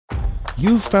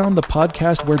You've found the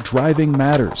podcast where driving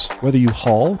matters. Whether you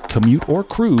haul, commute, or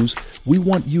cruise, we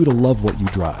want you to love what you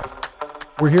drive.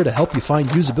 We're here to help you find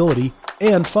usability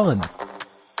and fun.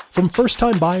 From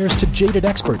first-time buyers to jaded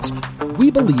experts,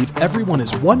 we believe everyone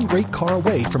is one great car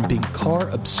away from being car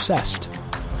obsessed.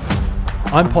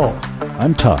 I'm Paul.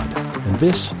 I'm Todd, and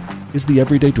this is the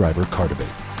Everyday Driver Car Debate.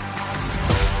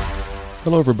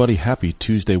 Hello, everybody. Happy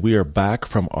Tuesday. We are back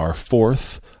from our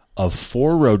fourth of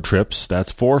 4 road trips.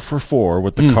 That's 4 for 4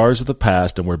 with the cars of the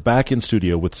past, and we're back in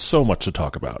studio with so much to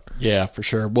talk about. Yeah, for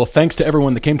sure. Well, thanks to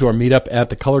everyone that came to our meetup at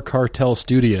the Color Cartel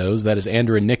Studios. That is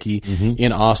Andrew and Nikki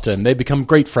in Austin. They've become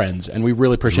great friends, and we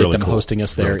really appreciate them hosting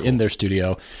us there in their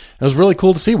studio. It was really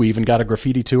cool to see. We even got a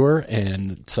graffiti tour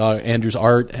and saw Andrew's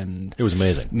art, and it was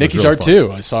amazing. Nikki's art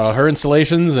too. I saw her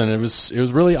installations, and it was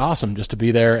really awesome just to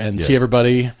be there and see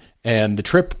everybody. And the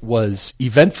trip was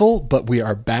eventful, but we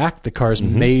are back. The car's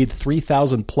made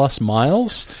 3,000 plus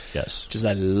miles. Yes. Which is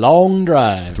a long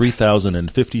drive.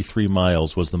 3,053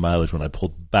 miles was the mileage when I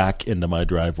pulled back into my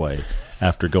driveway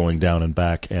after going down and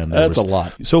back. And that's a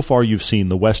lot. So far, you've seen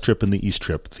the West trip and the East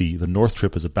trip. The North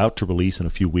trip is about to release in a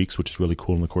few weeks, which is really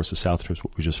cool. And, of course, the South trip is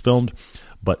what we just filmed.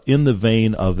 But in the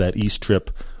vein of that East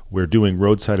trip, we're doing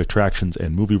roadside attractions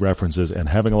and movie references and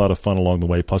having a lot of fun along the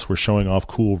way. Plus, we're showing off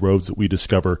cool roads that we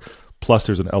discover. Plus,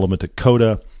 there's an element of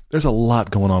CODA. There's a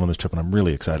lot going on this trip, and I'm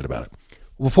really excited about it.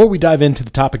 Before we dive into the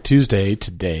Topic Tuesday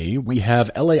today, we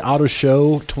have LA Auto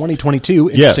Show 2022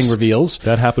 interesting reveals.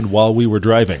 That happened while we were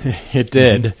driving. It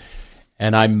did.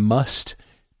 And I must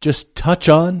just touch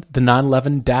on the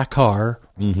 911 Dakar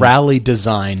rally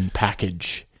design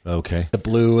package. Okay. The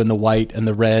blue and the white and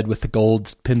the red with the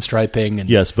gold pinstriping. And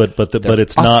yes, but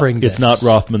it's not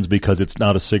Rothman's because it's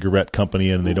not a cigarette company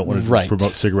and they don't want to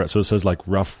promote cigarettes. So it says like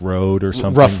Rough Road or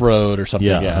something. Rough Road or something.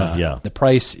 Yeah. The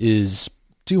price is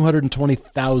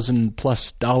 $220,000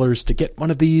 plus to get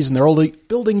one of these, and they're only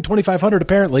building 2,500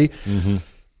 apparently.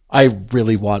 I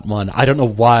really want one. I don't know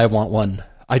why I want one.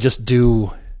 I just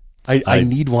do. I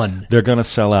need one. They're going to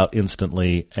sell out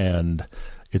instantly, and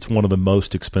it's one of the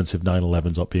most expensive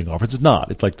 911s being offered. It's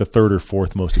not. It's like the third or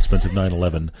fourth most expensive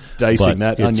 911. Dicing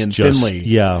that onion thinly.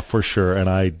 Yeah, for sure. And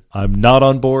I'm not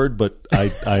on board, but I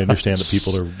understand that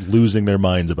people are losing their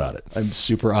minds about it. I'm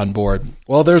super on board.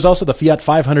 Well, there's also the Fiat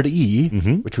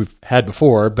 500e, which we've had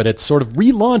before, but it's sort of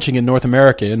relaunching in North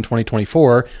America in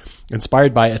 2024,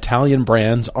 inspired by Italian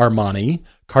brands Armani,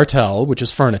 Cartel, which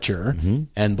is furniture,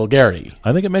 and Bulgari.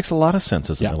 I think it makes a lot of sense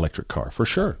as an electric car, for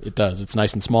sure. It does. It's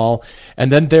nice and small.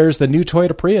 And then there's the new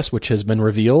Toyota Prius, which has been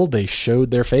revealed. They showed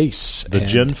their face. The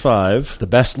Gen 5. It's the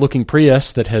best-looking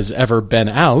Prius that has ever been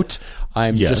out.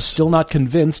 I'm just still not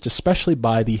convinced, especially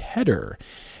by the header.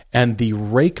 And the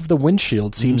rake of the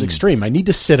windshield seems extreme. I need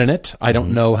to sit in it. I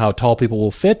don't know how tall people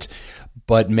will fit,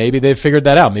 but maybe they've figured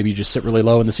that out. Maybe you just sit really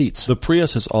low in the seats. The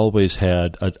Prius has always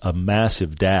had a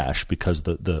massive dash because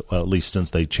well, at least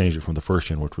since they changed it from the first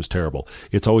gen, which was terrible,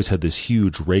 it's always had this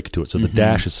huge rake to it. So the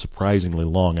dash is surprisingly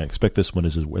long. I expect this one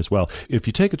is as well. If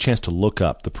you take a chance to look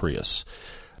up the Prius,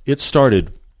 it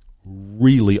started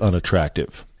really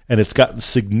unattractive. And it's gotten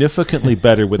significantly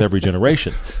better with every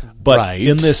generation. But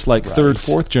in this third,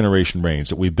 fourth generation range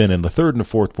that we've been in, the third and the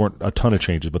fourth weren't a ton of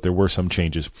changes, but there were some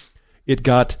changes. It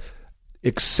got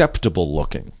acceptable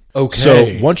looking. Okay.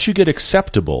 So once you get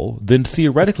acceptable, then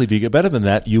theoretically, if you get better than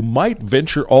that, you might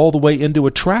venture all the way into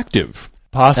attractive.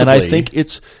 Possibly. And I think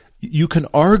you can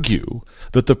argue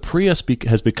that the Prius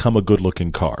has become a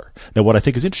good-looking car. Now, what I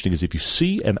think is interesting is if you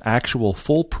see an actual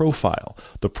full profile,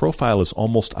 the profile is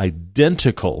almost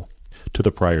identical to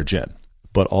the prior gen.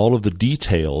 But all of the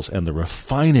details and the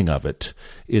refining of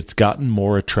it's gotten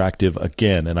more attractive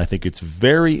again. And I think it's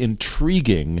very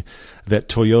intriguing that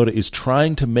Toyota is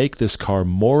trying to make this car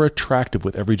more attractive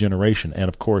with every generation. And,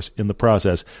 of course, in the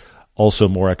process, also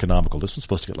more economical. This one's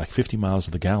supposed to get like 50 miles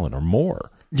to the gallon or more.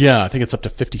 Yeah, I think it's up to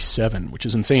 57, which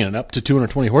is insane, and up to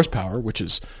 220 horsepower, which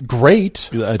is great.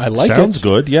 I like it. Sounds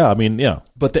good. Yeah, I mean, yeah.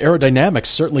 But the aerodynamics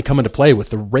certainly come into play with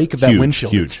the rake of that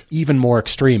windshield. Huge. It's even more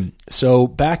extreme. So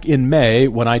back in May,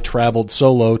 when I traveled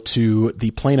solo to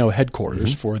the Plano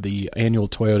headquarters for the annual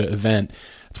Toyota event,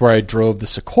 that's where I drove the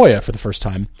Sequoia for the first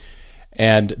time.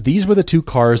 And these were the two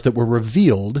cars that were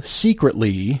revealed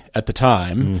secretly at the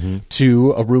time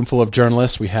to a room full of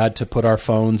journalists. We had to put our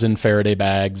phones in Faraday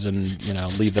bags and,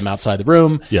 leave them outside the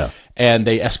room. Yeah. And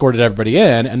they escorted everybody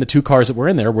in. And the two cars that were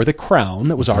in there were the Crown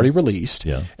that was already released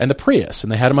and the Prius.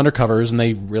 And they had them under covers, and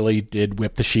they really did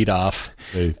whip the sheet off.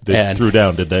 They threw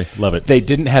down, did they? Love it. They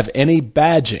didn't have any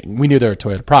badging. We knew they were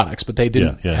Toyota products, but they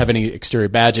didn't have any exterior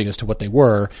badging as to what they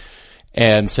were,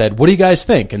 and said, "What do you guys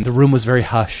think?" And the room was very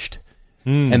hushed.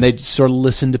 And they sort of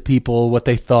listened to people, what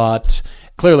they thought.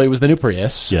 clearly it was the new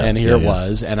Prius, Yeah, and here it yeah.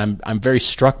 was, and I'm very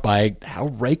struck by how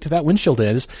raked that windshield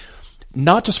is,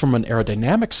 not just from an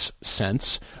aerodynamics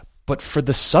sense, but for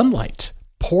the sunlight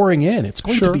pouring in. It's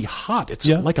going to be hot. It's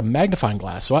like a magnifying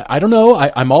glass. So I don't know.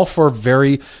 I'm all for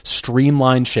very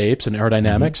streamlined shapes and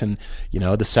aerodynamics, and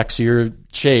the sexier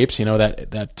shapes.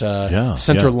 That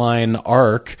center line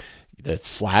arc. The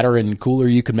flatter and cooler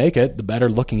you can make it, the better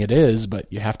looking it is.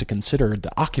 But you have to consider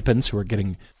the occupants who are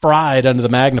getting fried under the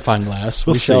magnifying glass.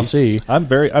 We shall see. I'm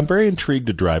very intrigued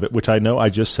to drive it, which I know I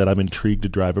just said I'm intrigued to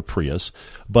drive a Prius.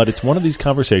 But it's one of these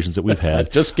conversations that we've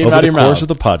had just came over out the of your course mouth.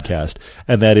 of the podcast,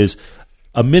 and that is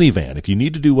a minivan. If you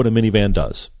need to do what a minivan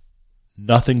does,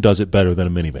 nothing does it better than a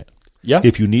minivan. Yeah.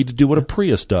 If you need to do what a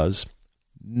Prius does,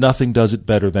 nothing does it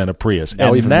better than a Prius. Now,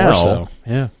 and even now, more so.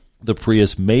 Yeah. the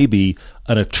Prius may be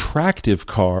an attractive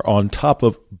car on top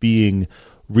of being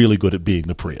really good at being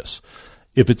the Prius.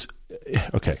 If it's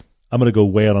okay, I'm going to go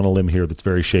way out on a limb here that's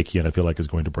very shaky and I feel like is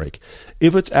going to break.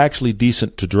 If it's actually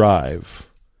decent to drive,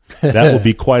 that will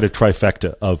be quite a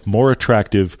trifecta of more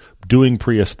attractive, doing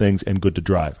Prius things, and good to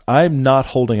drive. I'm not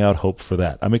holding out hope for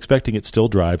that. I'm expecting it still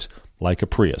drives like a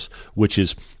Prius, which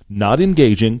is not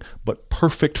engaging, but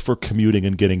perfect for commuting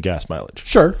and getting gas mileage.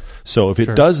 Sure. So if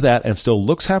it does that and still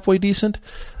looks halfway decent,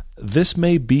 this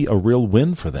may be a real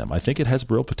win for them. I think it has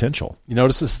real potential. You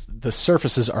notice the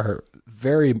surfaces are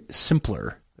very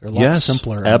simpler. They're a lot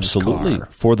simpler. On Absolutely. This car,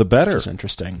 for the better. which is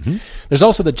interesting. There's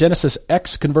also the Genesis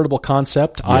X convertible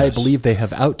concept. I believe they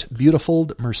have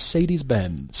out-beautifuled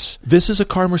Mercedes-Benz. This is a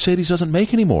car Mercedes doesn't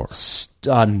make anymore.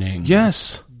 Stunning.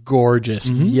 Yes. Gorgeous.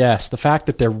 Yes. The fact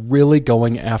that they're really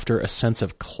going after a sense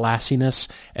of classiness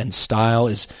and style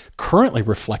is currently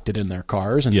reflected in their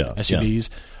cars and SUVs.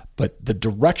 But the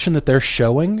direction that they're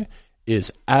showing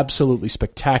is absolutely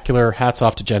spectacular. Hats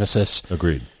off to Genesis.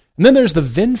 Agreed. And then there's the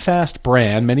VinFast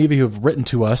brand. Many of you have written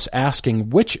to us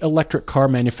asking which electric car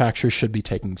manufacturers should be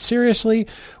taken seriously,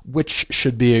 which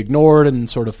should be ignored and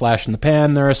sort of flash in the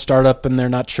pan. They're a startup and they're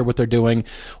not sure what they're doing.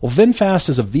 Well, VinFast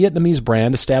is a Vietnamese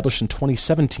brand established in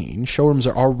 2017. Showrooms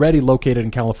are already located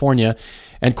in California.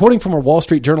 And quoting from a Wall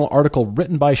Street Journal article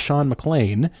written by Sean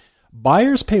McLean,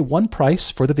 buyers pay one price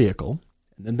for the vehicle,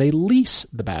 and then they lease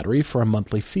the battery for a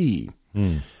monthly fee.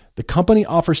 The company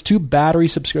offers 2 battery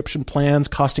subscription plans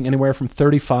costing anywhere from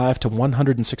 $35 to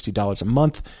 $160 a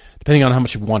month, depending on how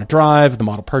much you want to drive, the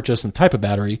model purchase, and the type of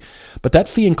battery. But that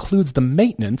fee includes the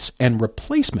maintenance and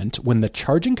replacement when the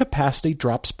charging capacity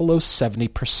drops below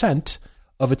 70%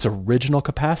 of its original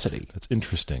capacity. That's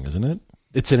interesting, isn't it?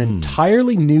 It's an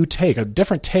entirely new take, a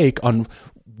different take on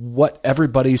what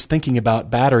everybody's thinking about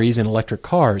batteries in electric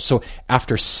cars. So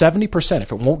after 70%,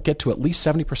 if it won't get to at least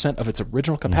 70% of its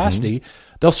original capacity,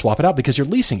 they'll swap it out because you're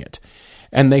leasing it.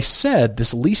 And they said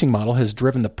this leasing model has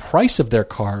driven the price of their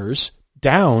cars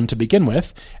down to begin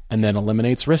with, and then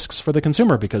eliminates risks for the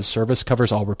consumer because service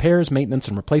covers all repairs, maintenance,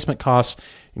 and replacement costs,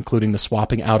 including the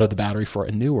swapping out of the battery for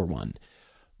a newer one.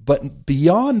 But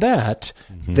beyond that,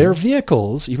 their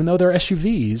vehicles, even though they're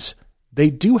SUVs, they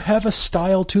do have a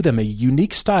style to them, a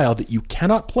unique style that you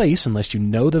cannot place unless you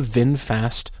know the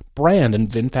VinFast brand and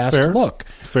VinFast look.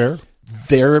 Fair.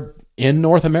 They're in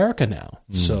North America now,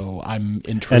 so I'm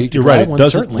intrigued And to you're drive right, it one,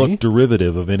 doesn't certainly. look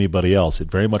derivative of anybody else. It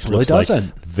very much really looks doesn't.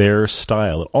 like their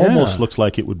style. It almost looks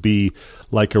like it would be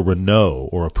like a Renault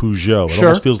or a Peugeot. It Sure.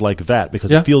 almost feels like that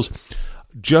because it feels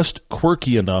just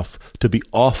quirky enough to be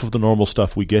off of the normal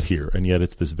stuff we get here, and yet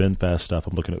it's this VinFast stuff.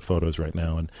 I'm looking at photos right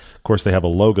now, and of course they have a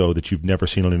logo that you've never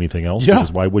seen on anything else. Yeah.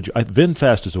 Because why would you?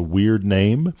 VinFast is a weird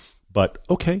name, but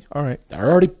okay, all right. They're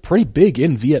already pretty big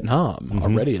in Vietnam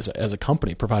already as a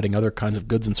company, providing other kinds of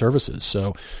goods and services.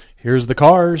 So here's the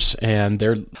cars,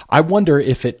 and I wonder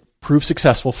if it proves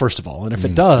successful, first of all, and if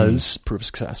it does prove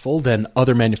successful, then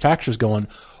other manufacturers going,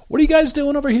 what are you guys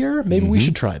doing over here? Maybe we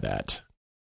should try that.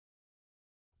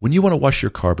 When you want to wash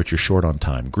your car but you're short on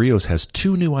time, Griot's has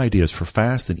 2 new ideas for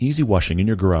fast and easy washing in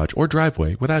your garage or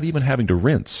driveway without even having to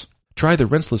rinse. Try the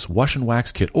rinseless wash and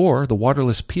wax kit or the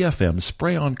waterless PFM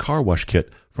spray-on car wash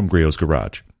kit from Griot's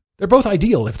Garage. They're both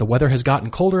ideal if the weather has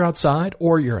gotten colder outside,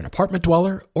 or you're an apartment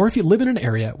dweller, or if you live in an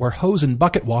area where hose and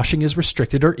bucket washing is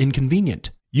restricted or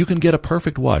inconvenient. You can get a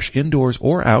perfect wash indoors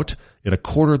or out in a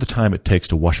quarter of the time it takes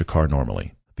to wash a car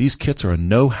normally. These kits are a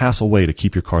no-hassle way to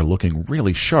keep your car looking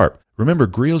really sharp. Remember,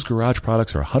 Griot's Garage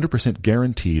products are 100%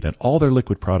 guaranteed, and all their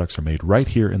liquid products are made right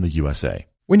here in the USA.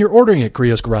 When you're ordering at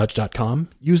griotsgarage.com,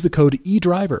 use the code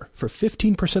eDriver for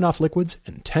 15% off liquids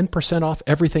and 10% off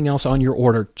everything else on your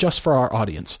order just for our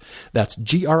audience. That's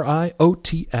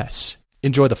GRIOTS.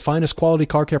 Enjoy the finest quality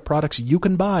car care products you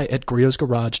can buy at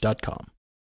griotsgarage.com.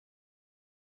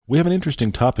 We have an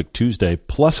interesting topic Tuesday,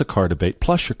 plus a car debate,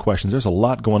 plus your questions. There's a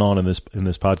lot going on in this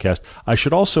podcast. I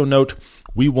should also note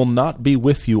we will not be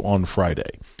with you on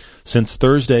Friday. Since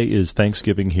Thursday is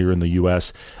Thanksgiving here in the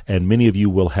U.S., and many of you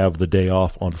will have the day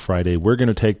off on Friday, we're going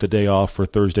to take the day off for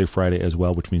Thursday, Friday as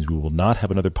well, which means we will not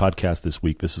have another podcast this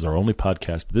week. This is our only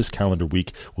podcast this calendar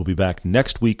week. We'll be back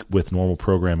next week with normal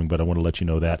programming, but I want to let you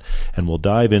know that. And we'll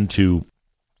dive into,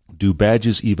 do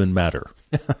badges even matter?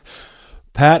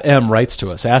 Pat M. writes to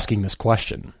us asking this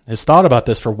question. Has thought about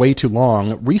this for way too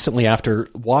long recently after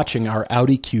watching our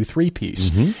Audi Q3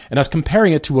 piece. And I was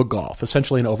comparing it to a Golf,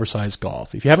 essentially an oversized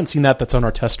Golf. If you haven't seen that, that's on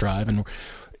our test drive. And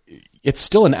it's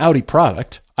still an Audi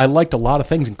product. I liked a lot of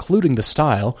things, including the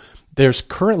style. There's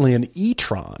currently an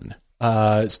e-tron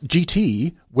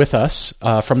GT with us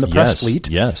from the press fleet.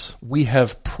 Yes. We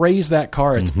have praised that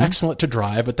car. It's excellent to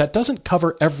drive, but that doesn't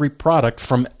cover every product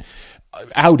from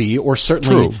Audi, or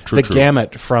certainly the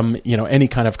gamut from any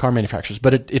kind of car manufacturers.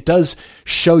 But it does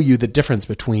show you the difference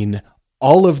between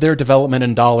all of their development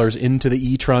and dollars into the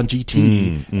e-tron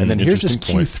GT, and then here's this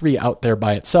Q3 out there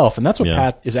by itself. And that's what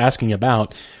Pat is asking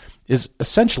about, is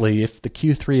essentially if the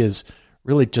Q3 is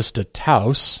really just a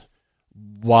Taos,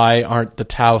 why aren't the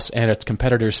Taos and its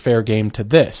competitors fair game to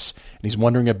this? And he's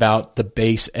wondering about the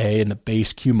base A and the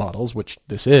base Q models, which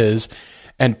this is,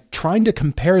 and trying to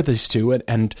compare these two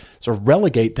and sort of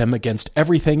relegate them against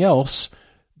everything else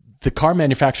the car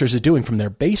manufacturers are doing, from their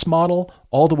base model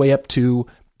all the way up to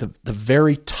the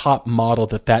very top model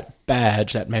that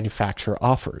badge, that manufacturer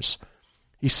offers.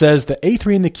 He says the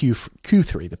A3 and the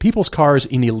Q3, the people's cars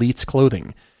in elite's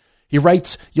clothing. He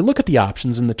writes, you look at the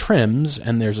options and the trims,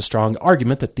 and there's a strong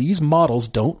argument that these models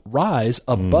don't rise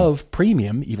above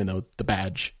premium, even though the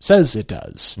badge says it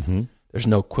does. There's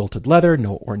no quilted leather,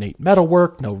 no ornate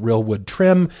metalwork, no real wood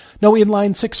trim, no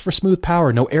inline six for smooth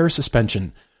power, no air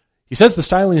suspension. He says the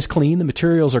styling is clean, the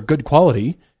materials are good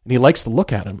quality, and he likes the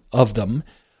look of them,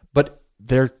 but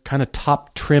they're kind of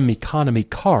top trim economy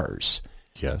cars.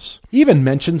 Yes. He even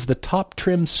mentions the top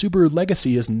trim Subaru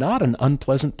Legacy is not an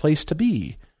unpleasant place to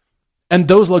be. And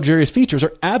those luxurious features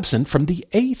are absent from the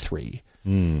A3.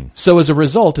 So as a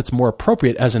result, it's more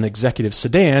appropriate as an executive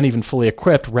sedan, even fully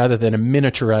equipped, rather than a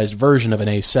miniaturized version of an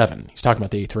A7. He's talking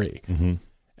about the A3.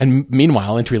 And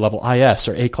meanwhile, entry-level IS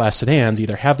or A-class sedans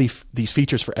either have these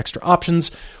features for extra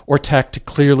options or tech to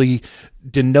clearly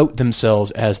denote themselves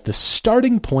as the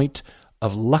starting point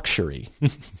of luxury.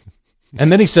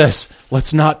 And then he says,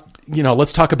 let's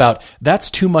talk about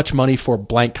that's too much money for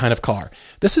blank kind of car.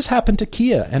 This has happened to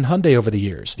Kia and Hyundai over the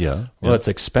years. Well, it's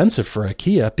expensive for a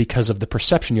Kia because of the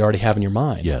perception you already have in your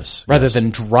mind. Rather than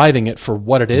driving it for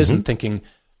what it is and thinking,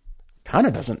 kind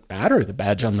of doesn't matter, the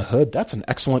badge on the hood. That's an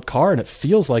excellent car, and it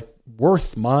feels like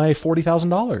worth my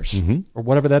 $40,000 or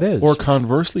whatever that is. Or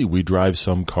conversely, we drive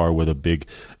some car with a big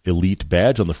elite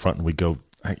badge on the front, and we go,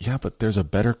 yeah, but there's a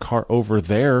better car over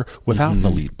there without an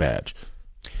elite badge.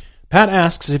 Pat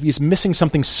asks if he's missing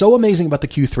something so amazing about the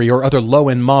Q3 or other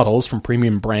low-end models from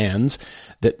premium brands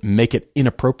that make it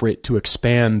inappropriate to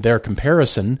expand their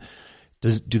comparison.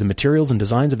 Do the materials and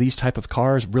designs of these type of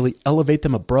cars really elevate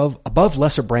them above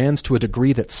lesser brands to a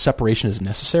degree that separation is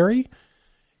necessary?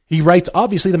 He writes,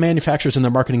 obviously the manufacturers and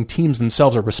their marketing teams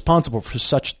themselves are responsible for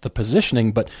such the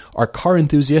positioning, but are car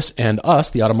enthusiasts and us,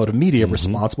 the automotive media,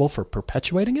 responsible for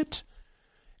perpetuating it?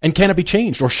 And can it be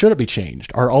changed, or should it be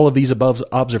changed? Are all of these above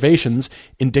observations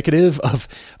indicative of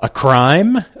a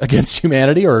crime against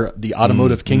humanity or the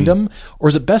automotive kingdom? Or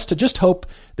is it best to just hope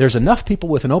there's enough people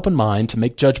with an open mind to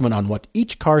make judgment on what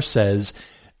each car says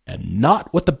and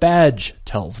not what the badge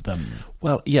tells them?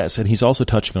 Well, yes, and he's also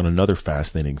touching on another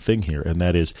fascinating thing here, and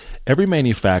that is every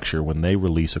manufacturer, when they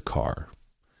release a car,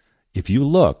 if you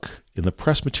look in the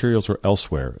press materials or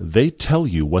elsewhere, they tell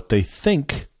you what they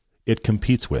think it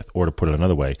competes with, or to put it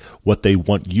another way, what they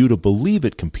want you to believe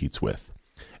it competes with.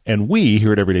 And we,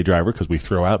 here at Everyday Driver, because we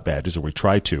throw out badges, or we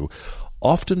try to,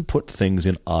 often put things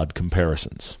in odd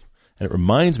comparisons. And it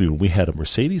reminds me when we had a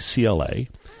Mercedes CLA,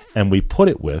 and we put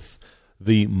it with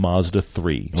the Mazda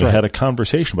 3. We had a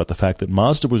conversation about the fact that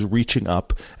Mazda was reaching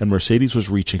up and Mercedes was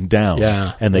reaching down,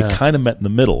 and they kind of met in the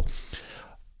middle.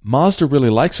 Mazda really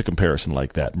likes a comparison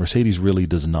like that. Mercedes really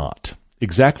does not.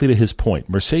 Exactly to his point,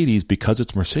 Mercedes, because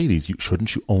it's Mercedes,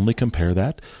 shouldn't you only compare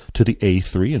that to the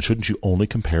A3, and shouldn't you only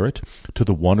compare it to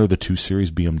the 1 or the 2 Series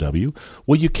BMW?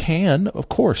 Well, you can, of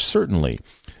course, certainly.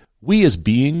 We as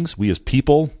beings, we as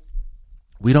people,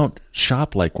 we don't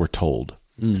shop like we're told.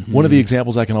 One of the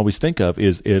examples I can always think of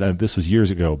is, and this was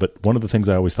years ago, but one of the things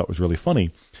I always thought was really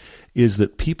funny is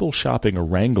that people shopping a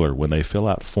Wrangler, when they fill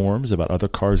out forms about other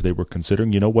cars they were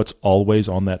considering, you know what's always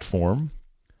on that form?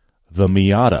 The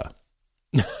Miata.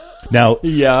 Now,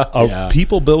 Yeah.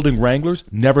 people building Wranglers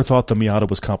never thought the Miata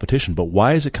was competition. But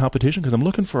why is it competition? Because I'm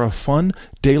looking for a fun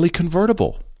daily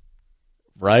convertible.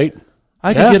 Right?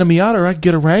 I could get a Miata or I could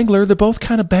get a Wrangler. They both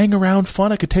kind of bang around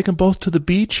fun. I could take them both to the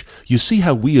beach. You see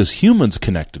how we as humans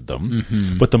connected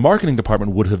them. But the marketing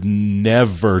department would have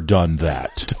never done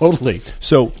that. Totally.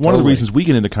 So one of the reasons we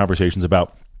get into conversations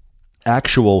about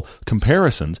actual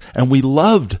comparisons, and we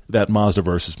loved that Mazda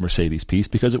versus Mercedes piece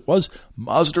because it was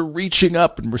Mazda reaching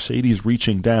up and Mercedes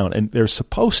reaching down, and there's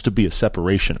supposed to be a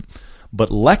separation. But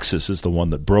Lexus is the one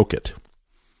that broke it.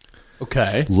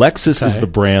 Okay. Lexus is the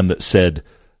brand that said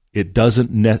it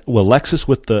doesn't Lexus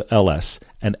with the LS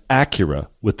and Acura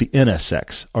with the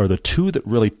NSX are the two that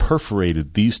really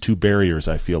perforated these two barriers,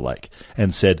 I feel like,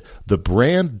 and said the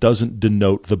brand doesn't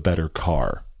denote the better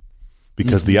car.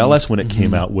 Because the LS when it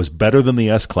came out was better than the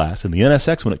S-Class, and the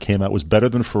NSX when it came out was better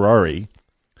than Ferrari.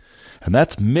 And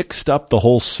that's mixed up the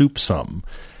whole soup sum.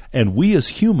 And we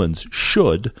as humans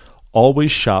should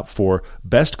always shop for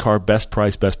best car, best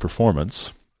price, best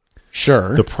performance.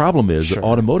 Sure. The problem is that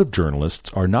automotive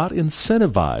journalists are not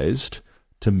incentivized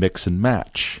to mix and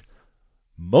match.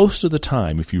 Most of the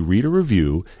time, if you read a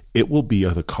review, it will be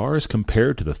the car is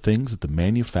compared to the things that the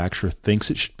manufacturer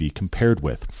thinks it should be compared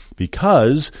with.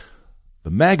 Because the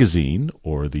magazine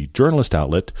or the journalist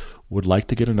outlet would like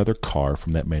to get another car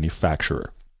from that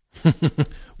manufacturer.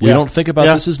 We don't think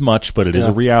about this as much, but it is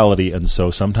a reality, and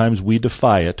so sometimes we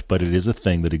defy it, but it is a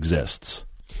thing that exists.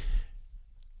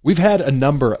 We've had a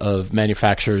number of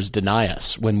manufacturers deny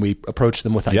us when we approach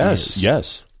them with ideas.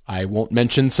 Yes. I won't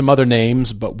mention some other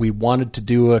names, but we wanted to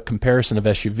do a comparison of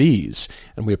SUVs,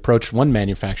 and we approached one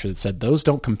manufacturer that said, those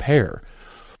don't compare.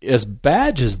 As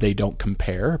badges, they don't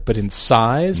compare, but in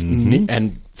size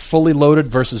and fully loaded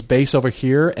versus base over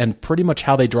here, and pretty much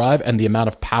how they drive and the amount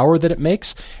of power that it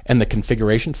makes and the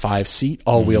configuration, 5-seat,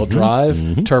 all-wheel drive,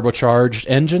 turbocharged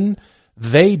engine,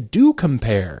 they do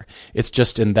compare. It's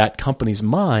just in that company's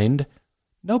mind,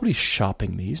 nobody's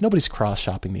shopping these. Nobody's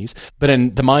cross-shopping these. But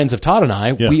in the minds of Todd and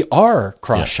I, we are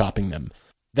cross-shopping them.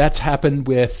 That's happened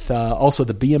with also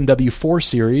the BMW 4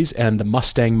 Series and the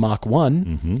Mustang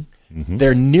Mach-1.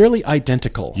 They're nearly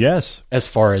identical. Yes. As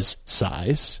far as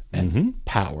size and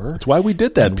power. That's why we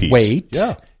did that piece. Weight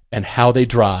and how they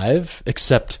drive,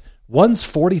 except one's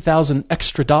 $40,000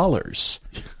 extra dollars.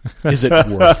 Is it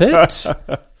worth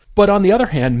it? But on the other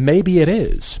hand, maybe it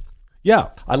is. Yeah.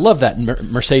 I love that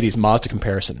Mercedes Mazda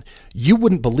comparison. You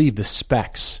wouldn't believe the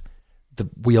specs. The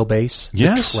wheelbase,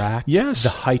 the track, the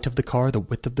height of the car, the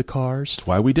width of the cars. That's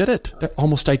why we did it. They're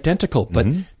almost identical, but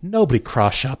nobody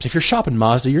cross-shops. If you're shopping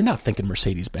Mazda, you're not thinking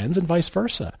Mercedes-Benz and vice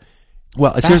versa.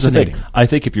 Well, here's the thing. I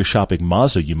think if you're shopping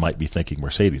Mazda, you might be thinking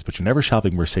Mercedes, but you're never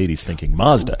shopping Mercedes thinking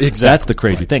Mazda. Exactly. That's the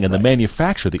crazy thing. And the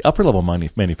manufacturer, the upper-level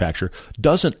manufacturer,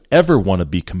 doesn't ever want to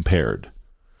be compared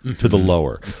to the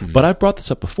lower. But I've brought this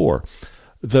up before.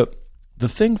 The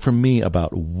thing for me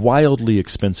about wildly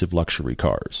expensive luxury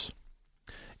cars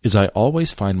is I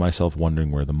always find myself wondering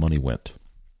where the money went.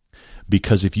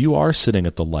 Because if you are sitting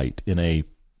at the light in a,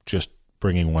 just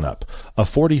bringing one up, a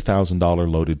 $40,000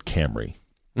 loaded Camry,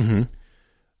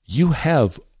 you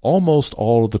have almost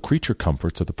all of the creature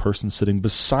comforts of the person sitting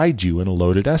beside you in a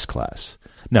loaded S-Class.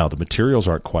 Now, the materials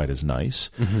aren't quite as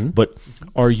nice, but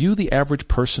are you, the average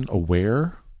person,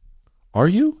 aware? Are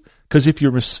you? Because if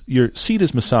your seat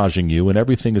is massaging you and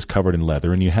everything is covered in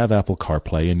leather and you have Apple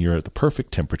CarPlay and you're at the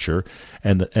perfect temperature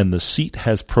and the seat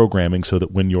has programming so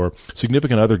that when your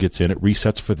significant other gets in, it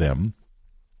resets for them,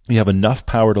 you have enough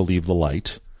power to leave the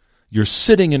light, you're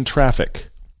sitting in traffic.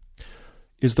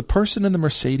 Is the person in the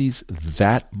Mercedes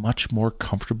that much more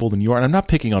comfortable than you are? And I'm not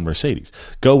picking on Mercedes.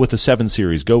 Go with the 7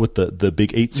 Series. Go with the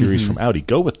big 8 Series from Audi.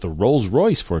 Go with the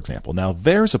Rolls-Royce, for example. Now,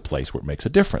 there's a place where it makes a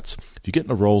difference. If you get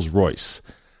in a Rolls-Royce,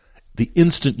 the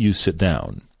instant you sit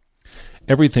down,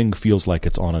 everything feels like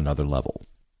it's on another level.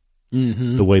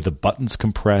 The way the buttons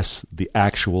compress, the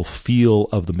actual feel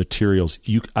of the materials,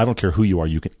 I don't care who you are,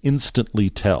 you can instantly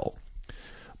tell.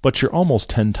 But you're almost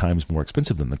 10 times more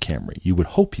expensive than the Camry. You would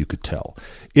hope you could tell.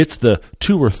 It's the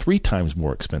 2 or 3 times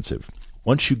more expensive.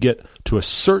 Once you get to a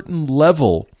certain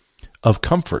level of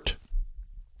comfort,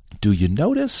 do you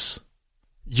notice?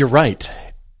 You're right.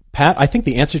 Pat, I think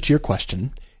the answer to your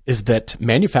question is that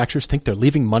manufacturers think they're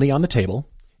leaving money on the table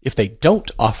if they don't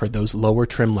offer those lower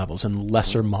trim levels and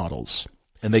lesser models.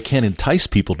 And they can't entice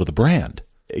people to the brand.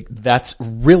 That's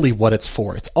really what it's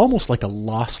for. It's almost like a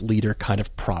loss leader kind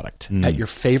of product at your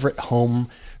favorite home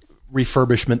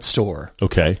refurbishment store.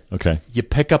 Okay. You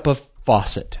pick up a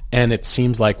faucet, and it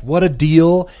seems like, what a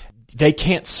deal. They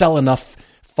can't sell enough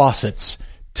faucets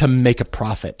to make a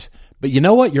profit. But you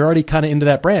know what? You're already kind of into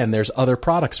that brand. There's other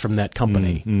products from that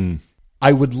company.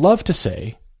 I would love to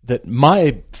say that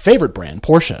my favorite brand,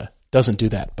 Porsche, doesn't do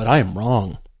that, but I am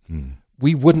wrong.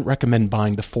 We wouldn't recommend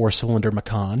buying the 4-cylinder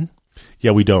Macan.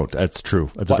 Yeah, we don't. That's true.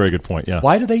 That's a very good point. Yeah.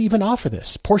 Why do they even offer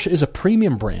this? Porsche is a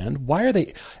premium brand. Why are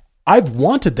they? I've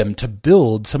wanted them to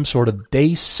build some sort of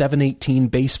base 718,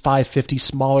 base 550,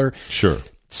 smaller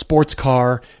sports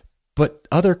car, but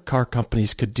other car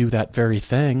companies could do that very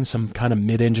thing, some kind of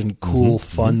mid-engine, cool,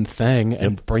 fun thing,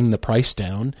 and bring the price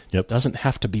down. It doesn't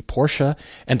have to be Porsche,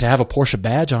 and to have a Porsche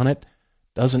badge on it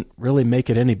doesn't really make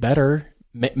it any better.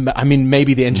 I mean,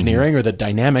 maybe the engineering or the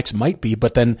dynamics might be,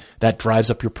 but then that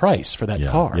drives up your price for that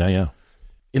car. Yeah.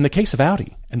 In the case of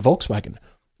Audi and Volkswagen,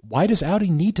 why does Audi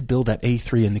need to build that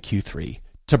A3 and the Q3?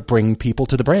 To bring people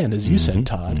to the brand, as you said,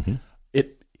 Todd.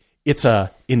 It's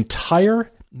a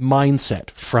entire mindset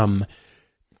from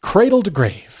cradle to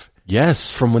grave.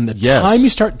 Yes. From when the time you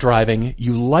start driving,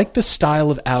 you like the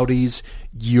style of Audis,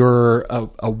 you're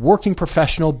a working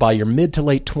professional by your mid to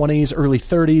late 20s, early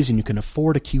 30s, and you can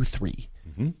afford a Q3.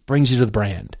 Brings you to the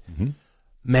brand.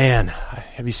 Man,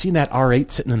 have you seen that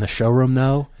R8 sitting in the showroom,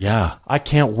 though? Yeah. I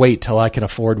can't wait till I can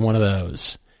afford one of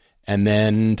those. And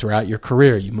then throughout your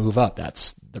career, you move up.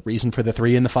 That's the reason for the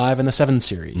 3 and the 5 and the 7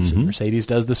 series. And Mercedes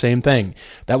does the same thing.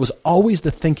 That was always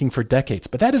the thinking for decades.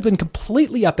 But that has been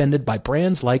completely upended by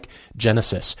brands like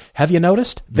Genesis. Have you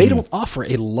noticed? They don't offer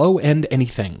a low-end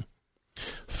anything.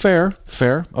 Fair.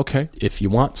 Okay. If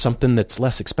you want something that's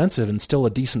less expensive and still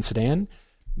a decent sedan,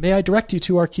 may I direct you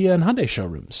to our Kia and Hyundai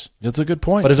showrooms? That's a good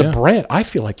point. But as a brand, I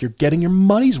feel like you're getting your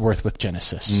money's worth with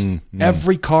Genesis.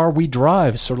 Every car we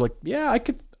drive is sort of like,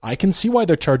 I can see why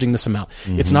they're charging this amount.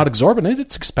 It's not exorbitant.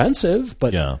 It's expensive,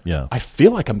 but I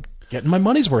feel like I'm getting my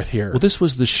money's worth here. Well, this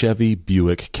was the Chevy,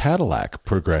 Buick, Cadillac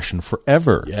progression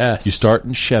forever. Yes. You start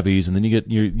in Chevys, and then you get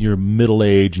your middle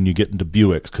age, and you get into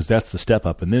Buicks, because that's the step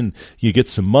up. And then you get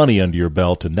some money under your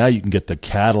belt, and now you can get the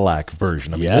Cadillac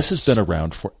version. I mean, this has been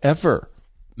around forever.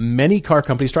 Many car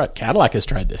companies tried. Cadillac has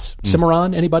tried this.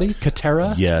 Cimarron, anybody?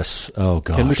 Catera? Yes. Oh,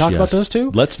 gosh. Can we talk about those two?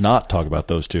 Let's not talk about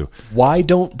those two. Why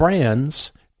don't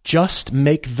brands just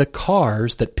make the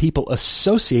cars that people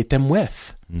associate them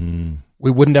with? We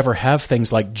wouldn't ever have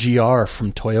things like GR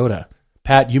from Toyota.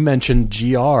 Pat, you mentioned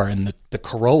GR and the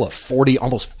Corolla,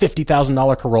 almost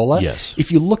 $50,000 Corolla. Yes.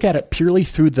 If you look at it purely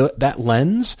through that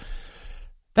lens,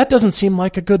 that doesn't seem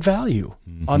like a good value.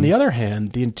 On the other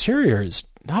hand, the interior is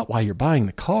not why you're buying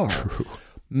the car. True.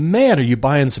 Man, are you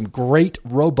buying some great,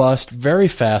 robust, very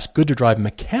fast, good-to-drive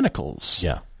mechanicals.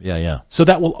 Yeah. So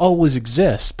that will always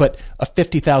exist, but a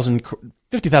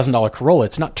 $50,000 Corolla,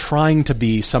 it's not trying to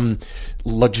be some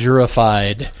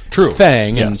luxurified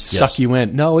thing and suck you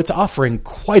in. No, it's offering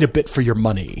quite a bit for your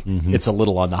money. It's a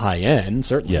little on the high end,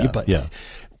 certainly, but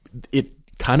it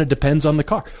kind of depends on the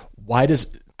car. Why does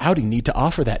Audi need to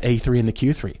offer that A3 and the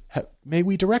Q3? May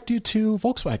we direct you to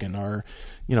Volkswagen or,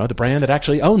 the brand that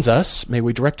actually owns us? May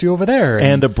we direct you over there?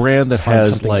 And a brand that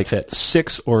has like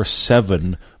 6 or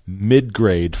 7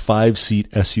 mid-grade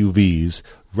 5-seat SUVs,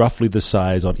 roughly the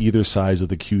size on either side of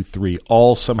the Q3,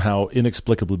 all somehow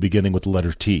inexplicably beginning with the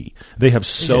letter T. They have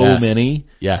so many.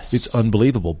 Yes. It's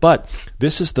unbelievable. But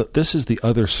this is the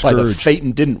other scourge. Why the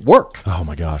Phaeton didn't work. Oh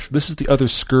my gosh. This is the other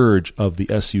scourge of the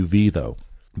SUV though.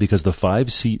 Because the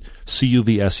 5-seat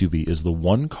CUV SUV is the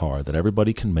one car that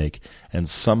everybody can make and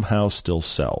somehow still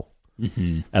sell.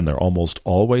 And they're almost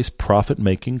always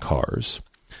profit-making cars.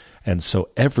 And so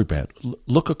every brand,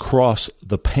 look across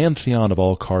the pantheon of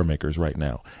all car makers right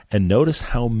now and notice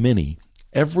how many,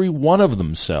 every one of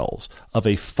them sells of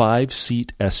a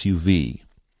 5-seat SUV.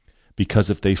 Because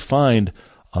if they find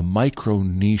a micro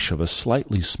niche of a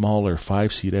slightly smaller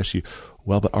 5-seat SUV,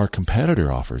 well, but our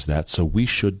competitor offers that, so we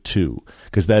should too.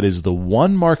 Because that is the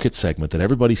one market segment that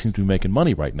everybody seems to be making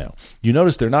money right now. You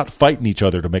notice they're not fighting each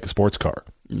other to make a sports car.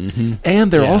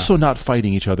 And they're also not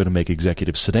fighting each other to make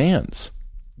executive sedans.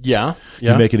 You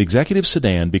make an executive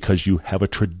sedan because you have a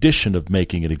tradition of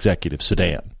making an executive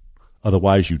sedan.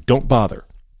 Otherwise, you don't bother.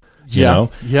 You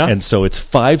know? And so it's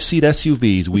 5-seat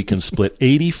SUVs. We can split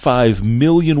 85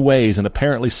 million ways and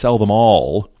apparently sell them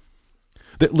all.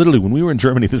 That literally, when we were in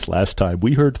Germany this last time,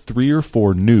 we heard 3 or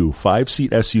 4 new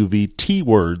 5-seat SUV T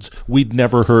words we'd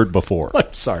never heard before.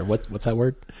 I'm sorry, what's that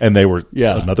word? And they were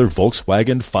another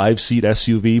Volkswagen 5-seat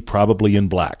SUV, probably in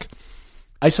black.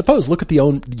 I suppose look at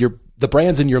the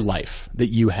brands in your life that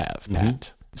you have,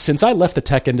 Pat. Since I left the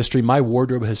tech industry, my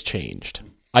wardrobe has changed.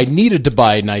 I needed to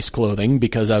buy nice clothing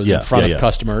because I was in front of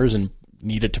customers and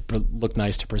need it to look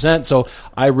nice to present. So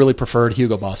I really preferred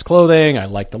Hugo Boss clothing. I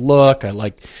like the look. I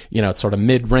like, it's sort of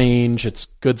mid-range. It's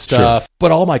good stuff. Sure.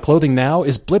 But all my clothing now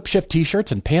is Blip Shift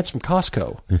t-shirts and pants from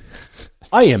Costco.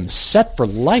 I am set for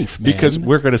life, man. Because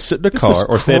we're going to sit in a car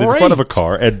or stand in front of a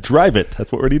car and drive it. That's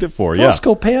what we need it for.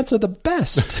 Costco pants are the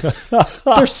best. They're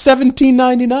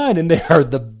 $17.99 and they are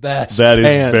the best. That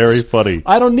is very funny.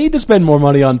 I don't need to spend more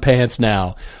money on pants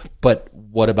now. But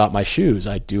what about my shoes?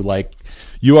 I do like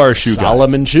You are a shoe guy.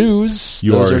 Salomon shoes.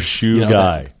 You are a shoe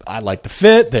guy. I like the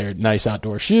fit. They're nice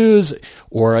outdoor shoes,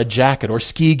 or a jacket or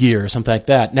ski gear or something like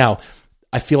that. Now,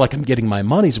 I feel like I'm getting my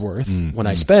money's worth when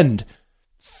I spend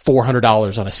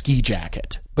 $400 on a ski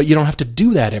jacket. But you don't have to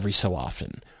do that every so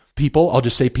often. I'll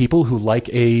just say people who like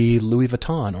a Louis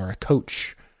Vuitton or a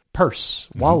Coach purse,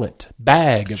 wallet,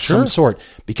 bag of some sort,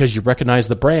 because you recognize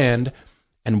the brand.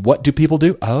 And what do people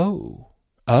do?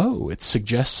 Oh, it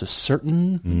suggests a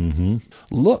certain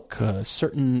look, a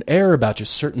certain air about you, a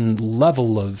certain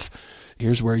level of,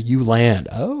 here's where you land.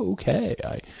 Oh, okay.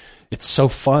 It's so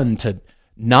fun to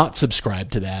not subscribe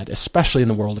to that, especially in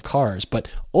the world of cars. But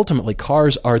ultimately,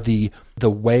 cars are the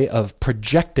way of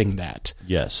projecting that.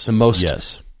 Yes. The most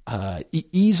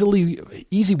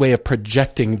easy way of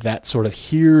projecting that sort of,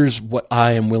 here's what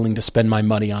I am willing to spend my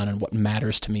money on and what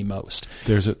matters to me most.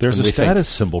 There's a status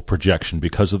symbol projection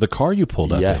because of the car you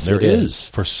pulled up. Yes, in. There it is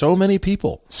for so many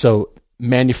people. So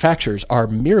manufacturers are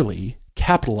merely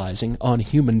capitalizing on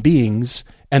human beings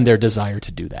and their desire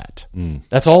to do that.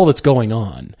 That's all that's going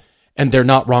on. And they're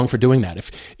not wrong for doing that.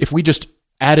 If we just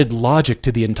added logic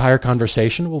to the entire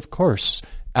conversation, well, of course,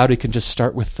 Audi can just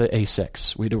start with the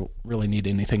A6. We don't really need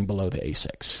anything below the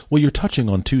A6. Well, you're touching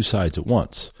on two sides at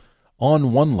once.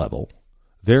 On one level,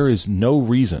 there is no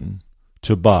reason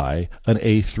to buy an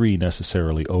A3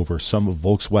 necessarily over some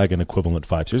Volkswagen equivalent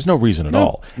 5. There's no reason at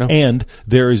all. No. And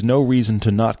there is no reason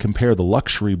to not compare the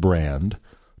luxury brand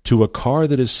to a car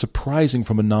that is surprising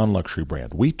from a non-luxury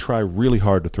brand. We try really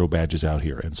hard to throw badges out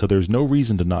here, and so there's no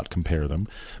reason to not compare them,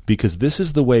 because this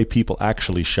is the way people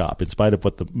actually shop, in spite of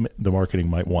what the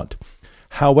marketing might want.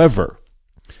 However,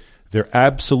 there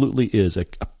absolutely is a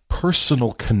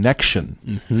personal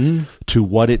connection to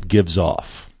what it gives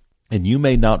off. And you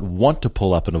may not want to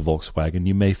pull up in a Volkswagen.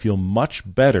 You may feel much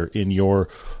better in your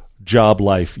job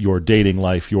life, your dating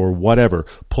life, your whatever,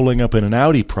 pulling up in an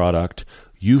Audi product.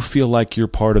 You feel like you're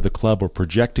part of the club or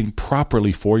projecting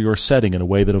properly for your setting in a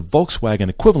way that a Volkswagen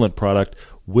equivalent product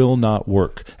will not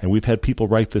work. And we've had people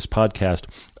write this podcast,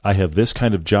 I have this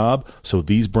kind of job, so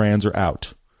these brands are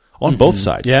out. On both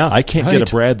sides. Yeah, I can't get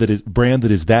a brand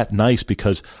that is that nice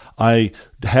because I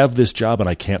have this job and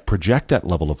I can't project that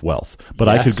level of wealth. But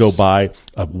I could go buy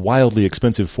a wildly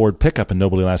expensive Ford pickup and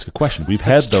nobody will ask a question. We've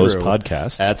had those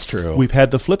podcasts. That's true. We've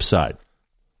had the flip side.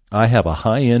 I have a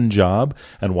high-end job,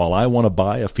 and while I want to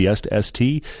buy a Fiesta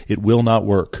ST, it will not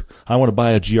work. I want to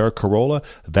buy a GR Corolla,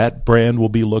 that brand will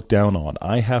be looked down on.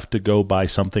 I have to go buy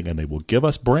something, and they will give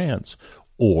us brands.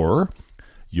 Or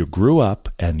you grew up,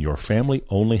 and your family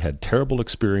only had terrible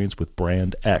experience with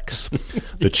brand X.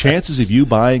 The chances of you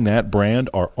buying that brand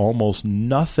are almost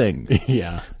nothing.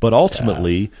 But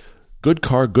ultimately, good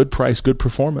car, good price, good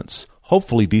performance.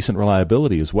 Hopefully decent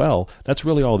reliability as well. That's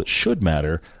really all that should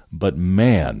matter. But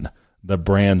man, the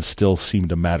brands still seem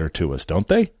to matter to us, don't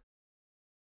they?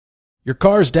 Your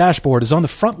car's dashboard is on the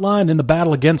front line in the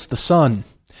battle against the sun,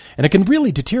 and it can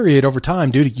really deteriorate over time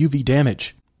due to UV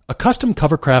damage. A custom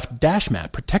Covercraft dash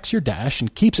mat protects your dash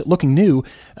and keeps it looking new,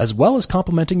 as well as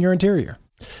complementing your interior.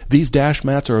 These dash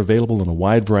mats are available in a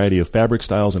wide variety of fabric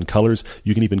styles and colors.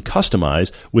 You can even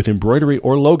customize with embroidery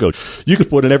or logo. You could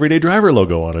put an Everyday Driver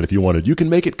logo on it if you wanted. You can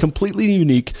make it completely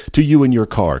unique to you and your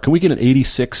car. Can we get an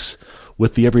 86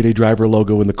 with the Everyday Driver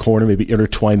logo in the corner, maybe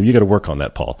intertwine them? You got to work on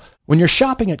that, Paul. When you're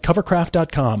shopping at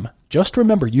covercraft.com, just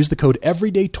remember, use the code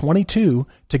EverydayTwenty2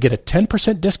 to get a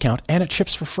 10% discount, and it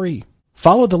ships for free.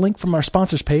 Follow the link from our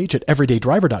sponsors page at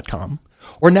everydaydriver.com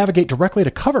or navigate directly to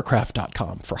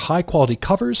covercraft.com for high-quality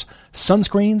covers,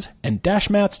 sunscreens, and dash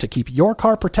mats to keep your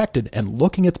car protected and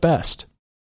looking its best.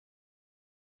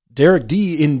 Derek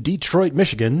D. in Detroit,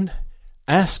 Michigan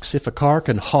asks if a car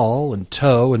can haul and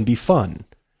tow and be fun.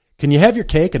 Can you have your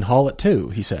cake and haul it too,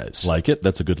 he says. Like it.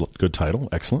 That's a good title.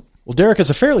 Excellent. Well, Derek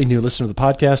is a fairly new listener to the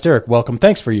podcast. Derek, welcome.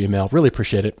 Thanks for your email. Really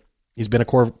appreciate it. He's been a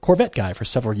Corvette guy for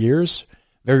several years.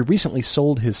 Very recently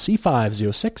sold his C5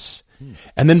 Z06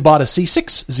 and then bought a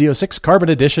C6 Z06 Carbon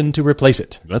Edition to replace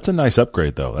it. That's a nice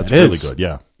upgrade, though. That's really good,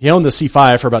 yeah. He owned the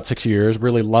C5 for about 6 years,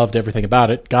 really loved everything about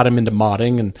it, got him into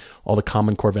modding and all the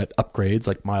common Corvette upgrades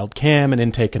like mild cam and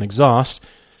intake and exhaust.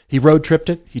 He road tripped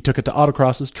it. He took it to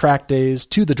autocrosses, track days,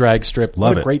 to the drag strip.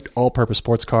 What a great all-purpose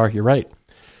sports car. You're right.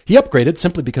 He upgraded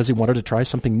simply because he wanted to try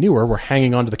something newer while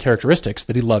hanging on to the characteristics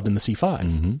that he loved in the C5.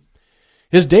 Mm-hmm.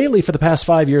 His daily for the past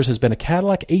 5 years has been a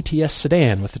Cadillac ATS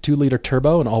sedan with a 2-liter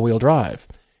turbo and all-wheel drive.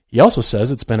 He also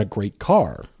says it's been a great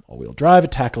car. All-wheel drive,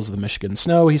 it tackles the Michigan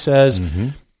snow, he says. Mm-hmm.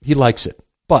 He likes it.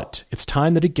 But it's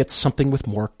time that he gets something with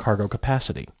more cargo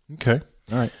capacity. Okay.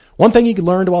 All right. One thing he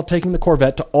learned while taking the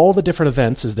Corvette to all the different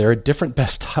events is there is a different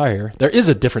best tire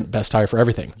for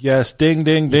everything. Yes, ding,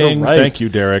 ding, ding. Right. Thank you,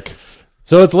 Derek.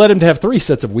 So it's led him to have 3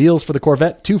 sets of wheels for the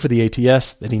Corvette, 2 for the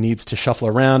ATS that he needs to shuffle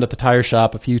around at the tire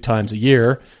shop a few times a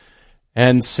year,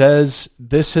 and says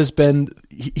this has been,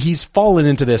 he's fallen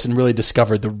into this and really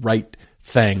discovered the right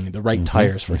thing, the right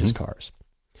tires for his cars.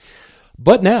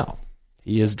 But now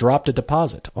he has dropped a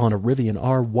deposit on a Rivian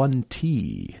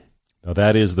R1T. Now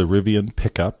that is the Rivian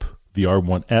pickup. The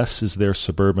R1S is their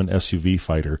suburban SUV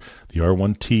fighter. The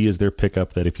R1T is their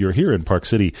pickup that if you're here in Park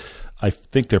City, I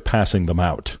think they're passing them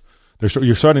out.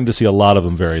 You're starting to see a lot of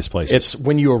them various places. It's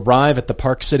when you arrive at the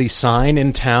Park City sign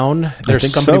in town,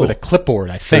 there's somebody with a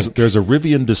clipboard, I think. There's a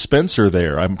Rivian dispenser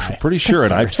there, I'm pretty sure.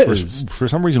 And for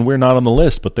some reason, we're not on the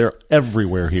list, but they're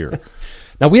everywhere here.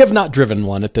 Now, we have not driven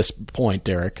one at this point,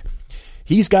 Derek.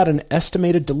 He's got an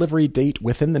estimated delivery date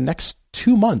within the next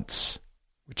 2 months,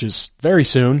 which is very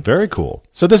soon. Very cool.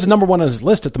 So this is number 1 on his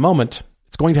list at the moment.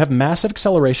 It's going to have massive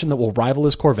acceleration that will rival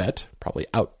his Corvette, probably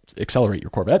out-accelerate your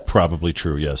Corvette. Probably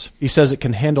true, yes. He says it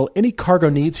can handle any cargo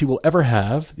needs he will ever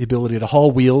have, the ability to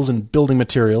haul wheels and building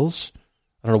materials.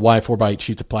 I don't know why 4x8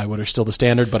 sheets of plywood are still the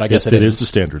standard, but I guess it is. It is the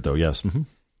standard, though, yes. Mm-hmm.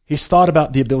 He's thought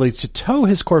about the ability to tow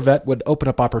his Corvette would open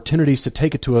up opportunities to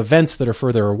take it to events that are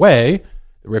further away.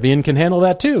 The Rivian can handle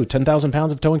that, too, 10,000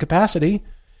 pounds of towing capacity.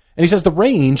 And he says the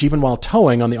range, even while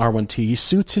towing on the R1T,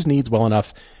 suits his needs well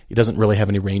enough. He doesn't really have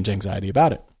any range anxiety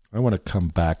about it. I want to come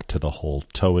back to the whole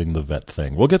towing the vet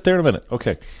thing. We'll get there in a minute.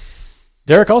 Okay.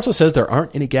 Derek also says there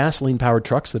aren't any gasoline-powered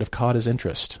trucks that have caught his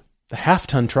interest. The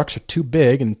half-ton trucks are too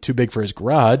big for his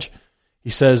garage. He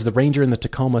says the Ranger and the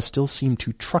Tacoma still seem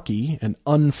too trucky and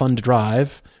unfun to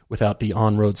drive without the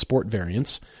on-road sport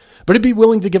variants. But he'd be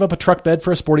willing to give up a truck bed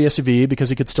for a sporty SUV because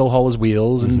he could still haul his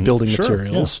wheels and building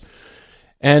materials. Yeah.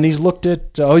 And he's looked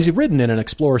at, he's ridden in an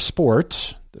Explorer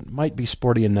Sport that might be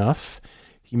sporty enough.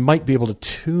 He might be able to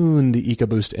tune the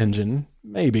EcoBoost engine,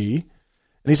 maybe.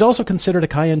 And he's also considered a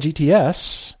Cayenne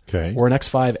GTS or an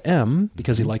X5M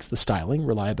because he likes the styling.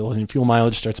 Reliability and fuel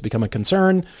mileage starts to become a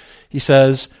concern, he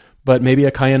says. But maybe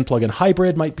a Cayenne plug-in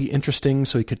hybrid might be interesting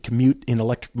so he could commute in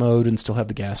electric mode and still have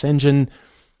the gas engine.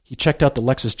 He checked out the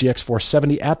Lexus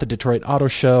GX470 at the Detroit Auto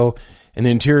Show, and the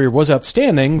interior was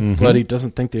outstanding, but he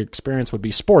doesn't think the experience would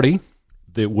be sporty.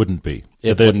 It wouldn't be.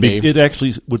 It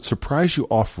actually would surprise you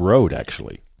off-road,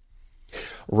 actually.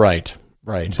 Right.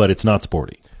 But it's not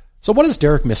sporty. So what is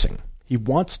Derek missing? He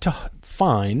wants to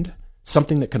find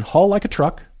something that can haul like a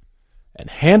truck and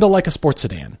handle like a sports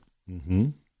sedan. Mm-hmm.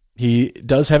 He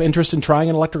does have interest in trying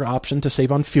an electric option to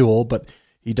save on fuel, but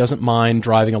he doesn't mind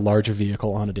driving a larger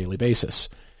vehicle on a daily basis.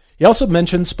 He also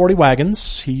mentions sporty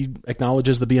wagons. He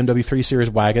acknowledges the BMW 3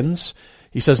 Series wagons.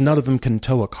 He says none of them can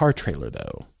tow a car trailer,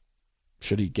 though.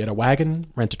 Should he get a wagon,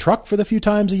 rent a truck for the few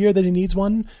times a year that he needs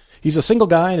one? He's a single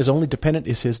guy, and his only dependent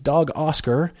is his dog,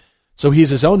 Oscar. So he's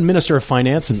his own Minister of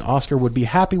Finance, and Oscar would be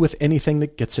happy with anything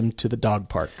that gets him to the dog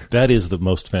park. That is the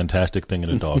most fantastic thing in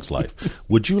a dog's life.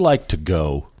 Would you like to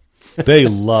go? They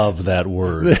love that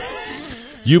word.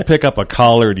 You pick up a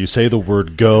collar and you say the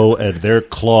word "go," and they're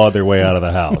claw their way out of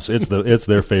the house. It's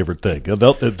their favorite thing. We're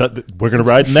going to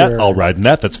ride in that. I'll ride in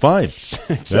that. That's fine.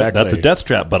 Exactly. That's a death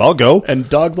trap, but I'll go. And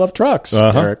dogs love trucks,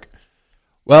 Derek.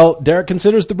 Well, Derek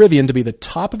considers the Rivian to be the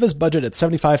top of his budget at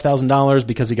 $75,000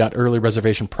 because he got early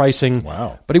reservation pricing.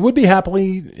 Wow. But he would be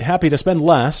happy to spend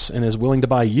less and is willing to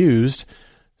buy used.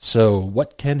 So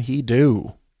what can he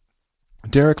do?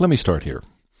 Derek, let me start here.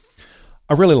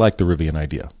 I really like the Rivian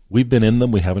idea. We've been in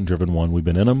them. We haven't driven one. We've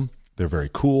been in them. They're very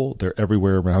cool. They're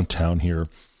everywhere around town here.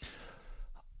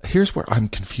 Here's where I'm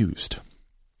confused.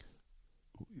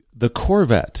 The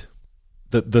Corvette,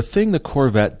 the thing the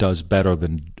Corvette does better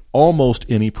than almost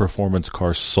any performance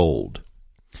car sold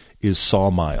is saw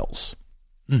miles.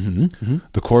 Mm-hmm. Mm-hmm.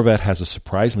 The Corvette has a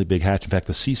surprisingly big hatch. In fact,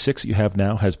 the C6 that you have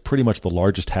now has pretty much the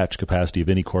largest hatch capacity of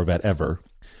any Corvette ever.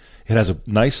 It has a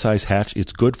nice size hatch.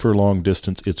 It's good for long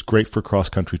distance. It's great for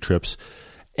cross-country trips.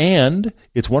 And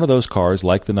it's one of those cars,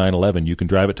 like the 911, you can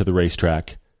drive it to the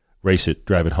racetrack, race it,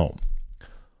 drive it home.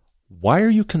 Why are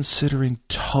you considering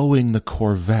towing the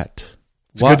Corvette?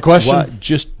 It's a good question.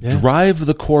 Drive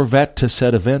the Corvette to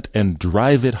said event and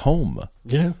drive it home.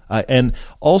 Yeah. And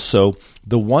also,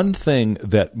 the one thing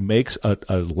that makes an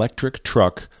electric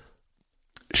truck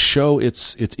show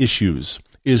its issues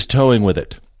is towing with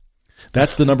it.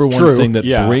 That's the number one True, thing that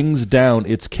yeah. brings down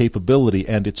its capability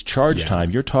and its charge Yeah.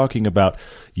 time. You're talking about,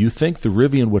 you think the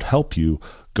Rivian would help you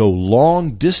go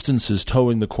long distances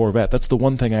towing the Corvette. That's the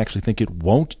one thing I actually think it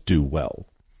won't do well.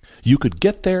 You could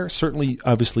get there. Certainly,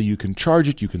 obviously, you can charge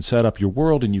it, you can set up your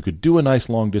world, and you could do a nice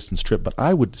long-distance trip. But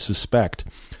I would suspect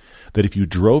that if you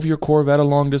drove your Corvette a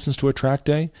long distance to a track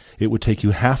day, it would take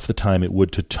you half the time it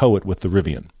would to tow it with the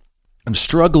Rivian. I'm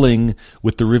struggling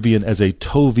with the Rivian as a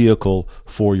tow vehicle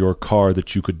for your car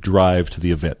that you could drive to the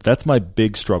event. That's my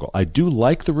big struggle. I do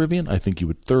like the Rivian. I think you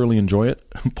would thoroughly enjoy it.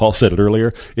 Paul said it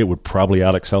earlier. It would probably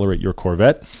out-accelerate your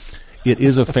Corvette. It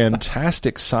is a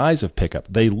fantastic size of pickup.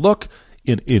 They look,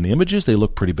 in images, they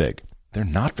look pretty big. They're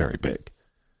not very big.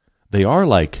 They are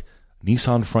like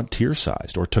Nissan Frontier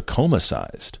sized or Tacoma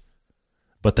sized,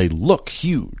 but they look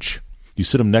huge. You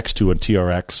sit them next to a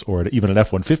TRX or even an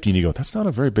F-150 and you go, that's not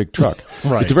a very big truck.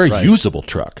 Right, it's a very right. usable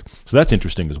truck. So that's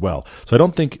interesting as well. So I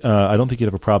don't think you'd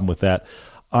have a problem with that.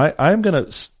 I'm going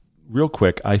to, real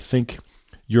quick, I think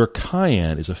your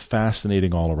Cayenne is a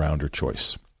fascinating all-arounder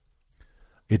choice.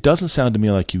 It doesn't sound to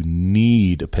me like you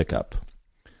need a pickup.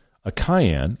 A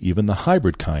Cayenne, even the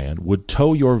hybrid Cayenne, would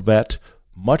tow your Vette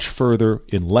much further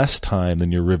in less time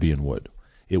than your Rivian would.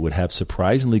 It would have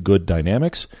surprisingly good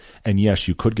dynamics, and yes,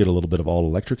 you could get a little bit of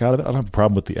all-electric out of it. I don't have a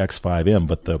problem with the X5M,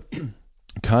 but the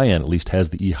Cayenne at least has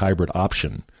the e-hybrid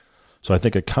option. So I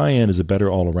think a Cayenne is a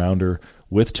better all-arounder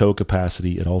with tow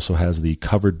capacity. It also has the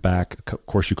covered back. Of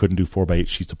course, you couldn't do 4x8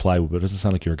 sheets of plywood, but it doesn't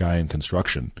sound like you're a guy in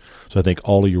construction. So I think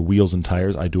all of your wheels and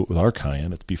tires, I do it with our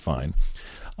Cayenne. It'd be fine.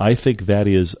 I think that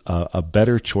is a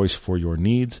better choice for your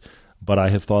needs, but I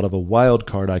have thought of a wild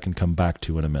card I can come back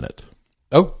to in a minute.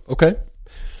 Oh, okay.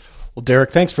 Well,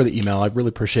 Derek, thanks for the email. I really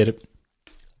appreciate it.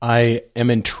 I am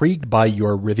intrigued by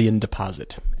your Rivian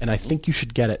deposit, and I think you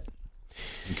should get it.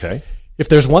 Okay. If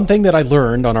there's one thing that I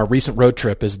learned on our recent road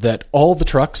trip is that all the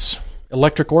trucks,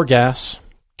 electric or gas,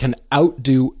 can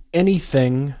outdo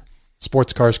anything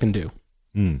sports cars can do.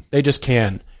 They just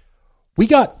can. We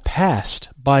got passed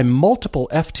by multiple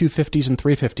F-250s and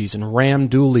 350s and Ram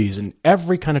dualies and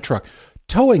every kind of truck,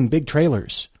 towing big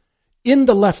trailers in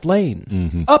the left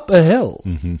lane, up a hill,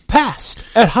 passed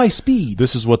at high speed.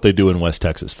 This is what they do in West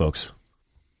Texas, folks.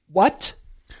 What?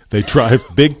 They drive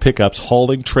big pickups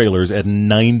hauling trailers at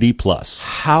 90 plus.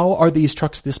 How are these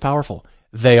trucks this powerful?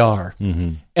 They are.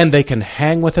 And they can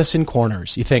hang with us in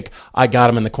corners. You think, I got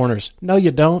them in the corners. No,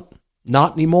 you don't.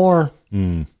 Not anymore.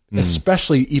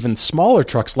 Especially even smaller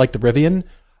trucks like the Rivian.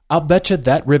 I'll bet you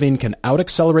that Rivian can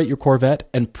out-accelerate your Corvette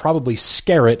and probably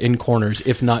scare it in corners,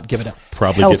 if not give it a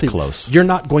Probably healthy. get close. You're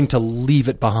not going to leave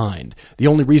it behind. The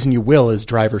only reason you will is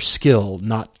driver skill,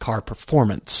 not car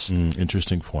performance.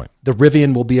 Interesting point. The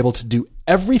Rivian will be able to do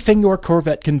everything your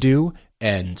Corvette can do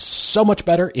and so much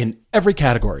better in every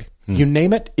category. You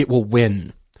name it, it will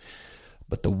win.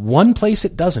 But the one place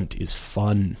it doesn't is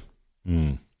fun.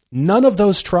 None of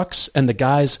those trucks and the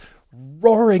guys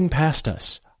roaring past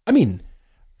us. I mean,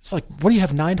 it's like, what do you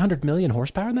have, 900 million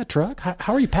horsepower in that truck?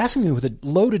 How are you passing me with a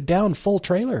loaded down full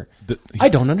trailer? I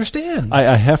don't understand.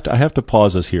 I have to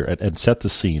pause us here and set the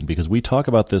scene because we talk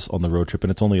about this on the road trip,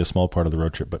 and it's only a small part of the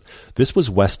road trip. But this was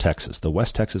West Texas, the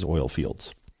West Texas oil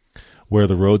fields, where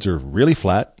the roads are really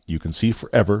flat. You can see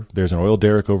forever. There's an oil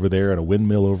derrick over there and a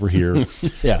windmill over here.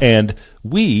 Yeah. And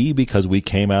because we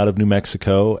came out of New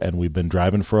Mexico and we've been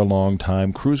driving for a long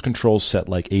time, cruise control's set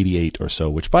like 88 or so,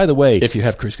 which, by the way, If you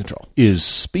have cruise control. is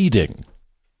speeding.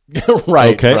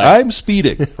 Right. Okay, right. I'm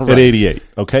speeding at 88.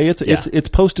 Okay, it's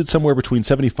posted somewhere between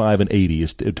 75 and 80,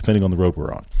 depending on the road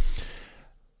we're on.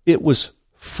 It was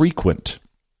frequent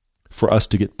for us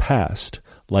to get past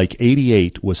like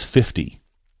 88 was 50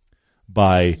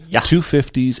 by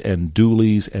 250s and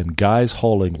dualies and guys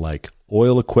hauling like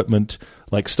oil equipment,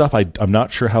 like stuff I'm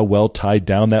not sure how well tied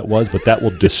down that was, but that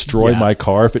will destroy my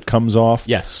car if it comes off.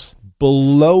 Yes.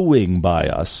 Blowing by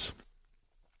us.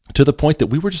 To the point that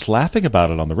we were just laughing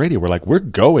about it on the radio. We're like, we're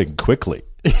going quickly.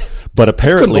 But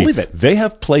apparently, believe it. they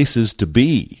have places to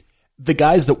be. The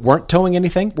guys that weren't towing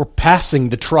anything were passing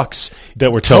the trucks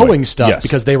That were towing towing, stuff yes.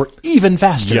 because they were even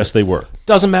faster. Yes, they were.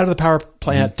 Doesn't matter the power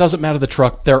plant, doesn't matter the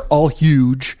truck. They're all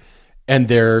huge, and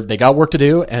they got work to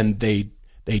do, and they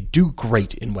do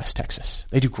great in West Texas.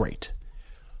 They do great.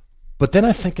 But then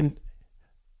I'm thinking,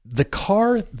 the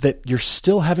car that you're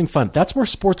still having fun, that's where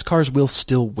sports cars will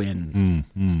still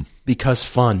win. Because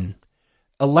fun.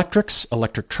 Electrics,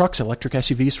 electric trucks, electric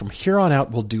SUVs from here on out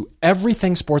will do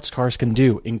everything sports cars can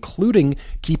do, including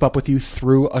keep up with you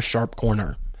through a sharp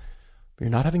corner. But you're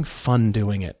not having fun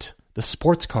doing it. The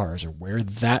sports cars are where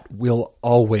that will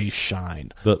always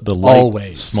shine. The light,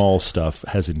 always. small stuff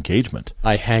has engagement.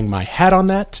 I hang my hat on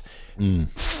that.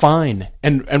 Fine.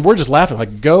 And we're just laughing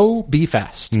like, go be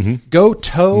fast. Go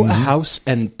tow a house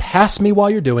and pass me while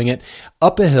you're doing it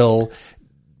up a hill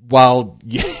while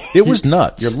It was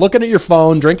nuts. You're looking at your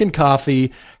phone, drinking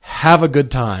coffee, have a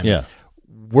good time. Yeah.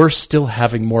 We're still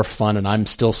having more fun, and I'm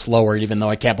still slower, even though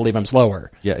I can't believe I'm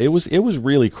slower. Yeah, it was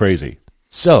really crazy.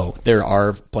 So there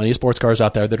are plenty of sports cars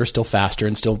out there that are still faster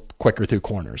and still quicker through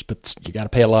corners, but you got to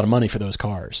pay a lot of money for those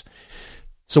cars.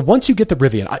 So once you get the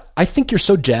Rivian, I think you're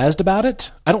so jazzed about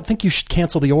it, I don't think you should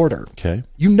cancel the order. Okay.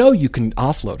 You know you can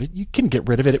offload it. You can get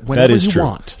rid of it whenever That is you true.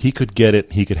 want. He could get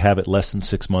it. He could have it less than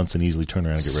 6 months and easily turn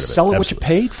around and get rid of it. Sell it what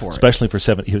Absolutely. you paid for it. Especially for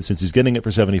since he's getting it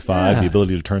for 75, Yeah. the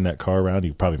ability to turn that car around,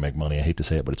 you probably make money. I hate to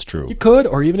say it, but it's true. You could,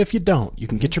 or even if you don't, you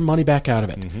can get your money back out of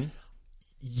it.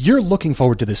 You're looking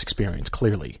forward to this experience,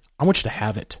 clearly. I want you to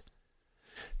have it.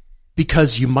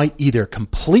 Because you might either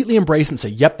completely embrace and say,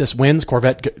 yep, this wins,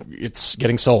 Corvette, it's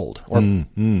getting sold. Or,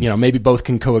 maybe both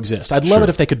can coexist. I'd love it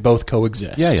if they could both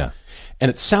coexist. Yeah. And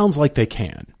it sounds like they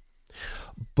can.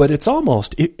 But it's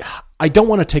almost, I don't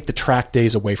want to take the track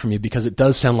days away from you because it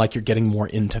does sound like you're getting more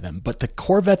into them. But the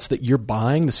Corvettes that you're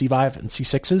buying, the C5 and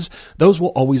C6s, those will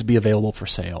always be available for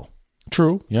sale.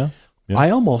 True. Yeah.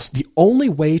 The only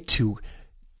way to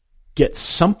get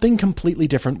something completely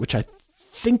different, which I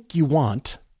think you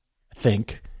want,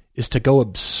 is to go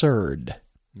absurd.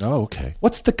 Oh, okay.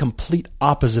 What's the complete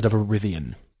opposite of a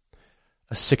Rivian?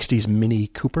 A 60s Mini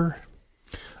Cooper?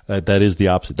 That is the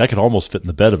opposite. That could almost fit in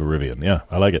the bed of a Rivian. Yeah,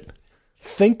 I like it.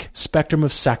 Think spectrum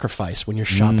of sacrifice when you're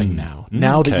shopping now.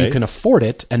 Now that okay. you can afford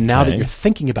it, and now that you're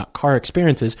thinking about car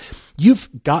experiences, you've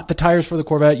got the tires for the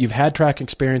Corvette, you've had track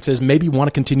experiences, maybe you want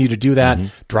to continue to do that,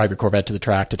 drive your Corvette to the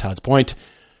track, to Todd's point.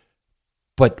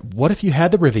 But what if you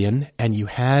had the Rivian and you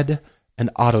had an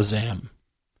AutoZam?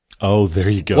 Oh, there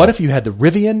you go. What if you had the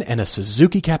Rivian and a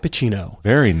Suzuki Cappuccino?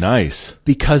 Very nice.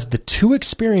 Because the two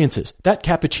experiences, that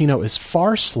Cappuccino is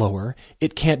far slower.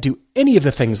 It can't do any of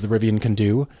the things the Rivian can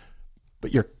do,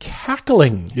 but you're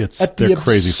cackling at the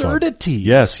absurdity.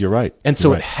 Yes, you're right. And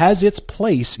so it has its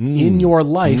place in your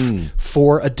life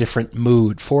for a different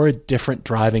mood, for a different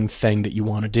driving thing that you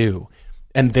want to do,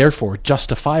 and therefore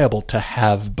justifiable to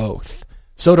have both.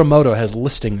 Sotomoto has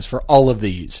listings for all of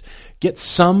these. Get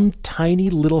some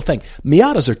tiny little thing.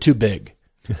 Miatas are too big.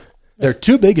 They're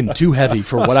too big and too heavy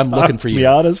for what I'm looking for you.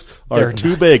 Miatas are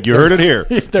too big. You heard it here.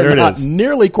 They're not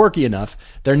nearly quirky enough.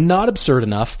 They're not absurd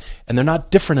enough. And they're not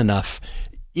different enough.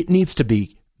 It needs to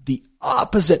be the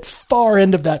opposite far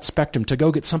end of that spectrum to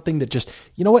go get something that just,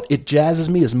 you know what? It jazzes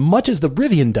me as much as the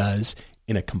Rivian does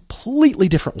in a completely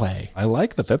different way. I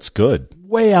like that. That's good.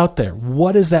 Way out there.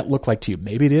 What does that look like to you?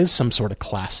 Maybe it is some sort of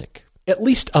classic. At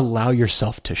least allow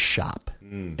yourself to shop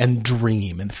and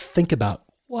dream and think about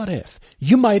what if.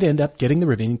 You might end up getting the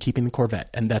Rivian and keeping the Corvette,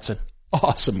 and that's an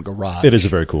awesome garage. It is a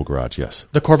very cool garage, yes.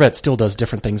 The Corvette still does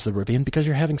different things than the Rivian because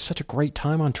you're having such a great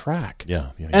time on track.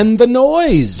 Yeah. And the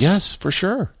noise. Yes, for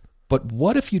sure. But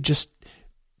what if you just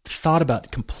thought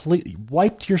about completely,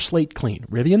 wiped your slate clean?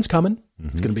 Rivian's coming.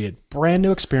 It's going to be a brand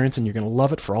new experience, and you're going to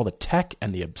love it for all the tech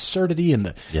and the absurdity and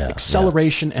the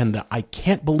acceleration and the I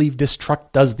can't believe this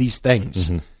truck does these things.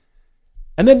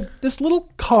 And then this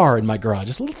little car in my garage,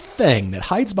 this little thing that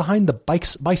hides behind the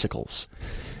bicycles.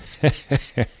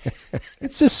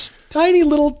 It's this tiny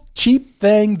little cheap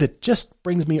thing that just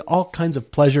brings me all kinds of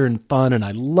pleasure and fun, and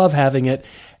I love having it.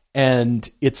 And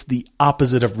it's the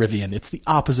opposite of Rivian. It's the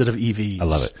opposite of EVs. I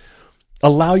love it.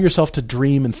 Allow yourself to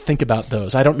dream and think about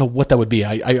those. I don't know what that would be.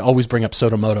 I always bring up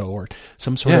Sotomoto or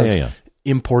some sort of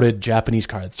imported Japanese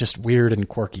car. It's just weird and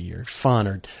quirky or fun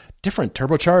or different,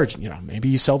 turbocharged. Maybe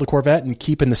you sell the Corvette and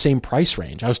keep in the same price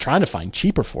range. I was trying to find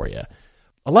cheaper for you.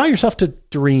 Allow yourself to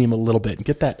dream a little bit and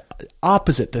get that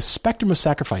opposite, the spectrum of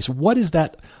sacrifice. What is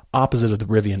that opposite of the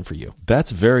Rivian for you? That's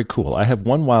very cool. I have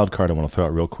one wild card I want to throw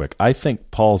out real quick. I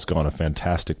think Paul's gone a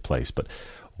fantastic place, but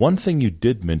one thing you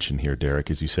did mention here, Derek,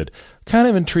 is you said, kind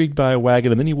of intrigued by a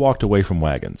wagon, and then you walked away from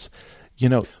wagons.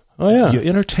 You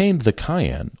entertained the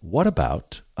Cayenne. What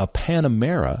about a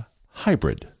Panamera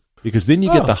hybrid? Because then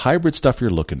you get the hybrid stuff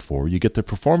you're looking for, you get the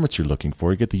performance you're looking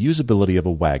for, you get the usability of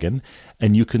a wagon,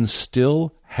 and you can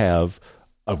still have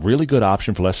a really good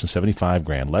option for less than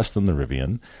 $75,000, less than the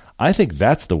Rivian. I think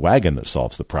that's the wagon that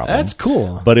solves the problem. That's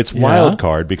cool. But it's wild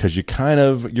card because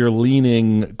you're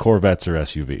leaning Corvettes or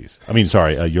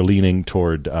SUVs. You're leaning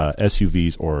toward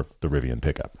SUVs or the Rivian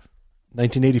pickup.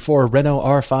 1984 Renault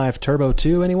R5 Turbo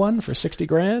 2, anyone, for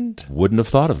 $60,000? Wouldn't have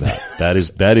thought of that.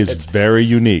 That is very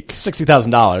unique.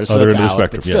 $60,000, so it's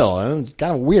out, but still,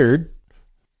 kind of weird.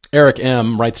 Eric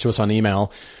M. writes to us on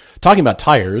email, talking about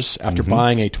tires, after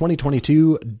buying a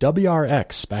 2022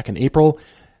 WRX back in April,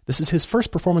 This is his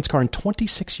first performance car in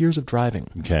 26 years of driving.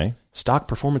 Okay. Stock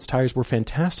performance tires were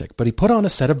fantastic, but he put on a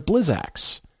set of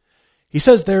Blizzaks. He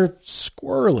says they're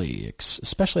squirrely,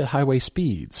 especially at highway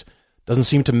speeds. Doesn't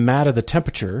seem to matter the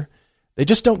temperature. They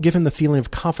just don't give him the feeling of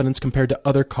confidence compared to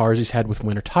other cars he's had with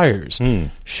winter tires.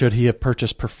 Should he have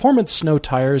purchased performance snow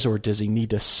tires, or does he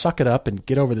need to suck it up and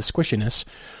get over the squishiness?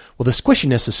 Well, the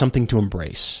squishiness is something to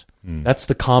embrace. That's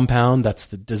the compound. That's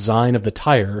the design of the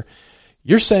tire.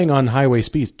 You're saying on highway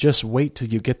speeds, just wait till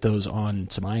you get those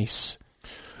on some ice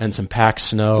and some packed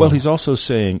snow. Well, he's also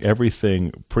saying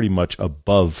everything pretty much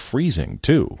above freezing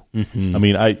too. I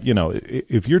mean,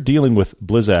 if you're dealing with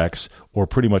Blizzaks or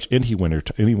pretty much any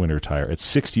winter tire at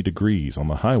 60 degrees on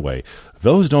the highway,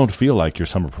 those don't feel like your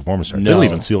summer performance tire. No. They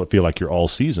don't even feel like your all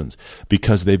seasons,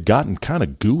 because they've gotten kind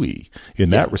of gooey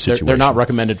in that situation. They're not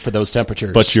recommended for those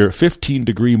temperatures. But your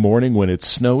 15-degree morning when it's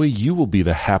snowy, you will be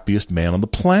the happiest man on the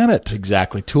planet.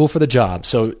 Exactly. Tool for the job.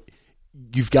 So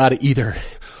you've got to either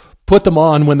put them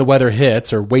on when the weather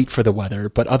hits or wait for the weather,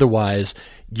 but otherwise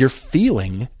you're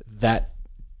feeling that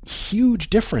huge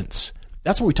difference.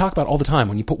 That's what we talk about all the time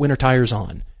when you put winter tires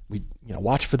on. We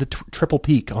watch for the triple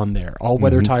peak on there. All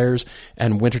weather tires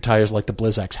and winter tires like the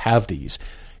Blizzaks have these.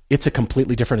 It's a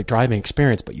completely different driving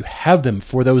experience, but you have them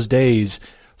for those days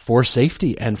for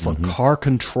safety and for car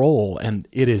control, and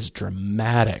it is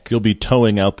dramatic. You'll be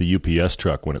towing out the UPS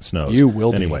truck when it snows. You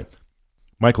will Anyway,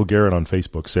 Michael Garrett on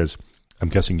Facebook says, I'm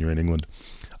guessing you're in England,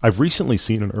 I've recently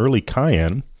seen an early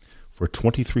Cayenne for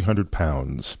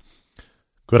 £2,300.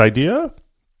 Good idea?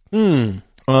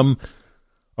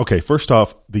 Okay, first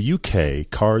off, the UK,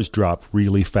 cars drop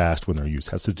really fast when they're used.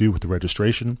 It has to do with the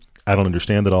registration. I don't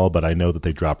understand it all, but I know that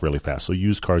they drop really fast. So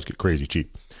used cars get crazy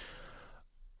cheap.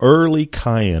 Early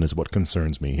Cayenne is what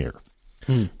concerns me here.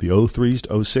 The 03s to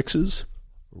 06s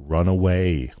run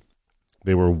away.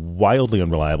 They were wildly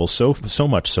unreliable, so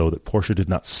much so that Porsche did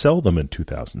not sell them in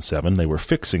 2007. They were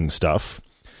fixing stuff,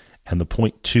 and the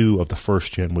 0.2 of the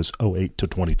first gen was 08 to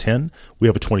 2010. We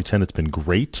have a 2010 that's been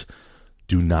great.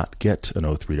 Do not get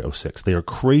an 03 to 06. They are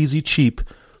crazy cheap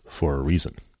for a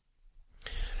reason.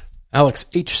 Alex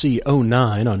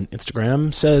HC09 on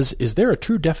Instagram says, is there a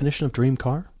true definition of dream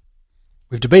car?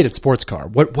 We've debated sports car.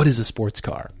 What is a sports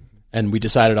car? And we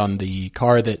decided on the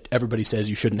car that everybody says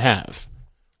you shouldn't have.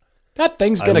 That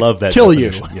thing's going to kill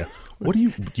definition. you. Yeah. What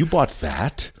do you bought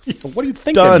that? What do you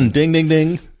think? Done. Ding, ding,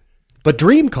 ding. But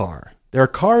dream car. There are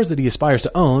cars that he aspires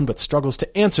to own, but struggles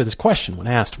to answer this question when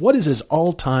asked, what is his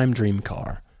all-time dream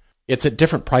car? It's at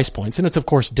different price points, and it's, of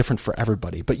course, different for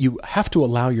everybody. But you have to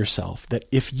allow yourself that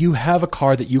if you have a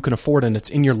car that you can afford and it's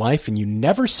in your life and you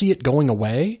never see it going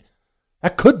away,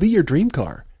 that could be your dream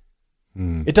car.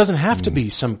 It doesn't have to be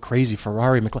some crazy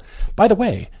Ferrari McLaren. By the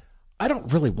way, I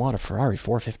don't really want a Ferrari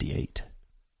 458.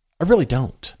 I really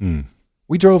don't.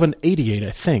 We drove an 88,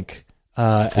 I think,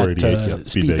 at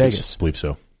Speed Vegas. I believe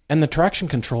so. And the traction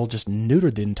control just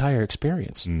neutered the entire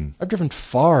experience. I've driven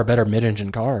far better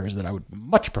mid-engine cars that I would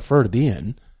much prefer to be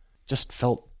in. Just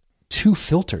felt too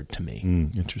filtered to me.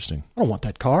 Interesting. I don't want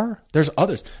that car. There's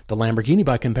others. The Lamborghini,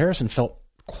 by comparison, felt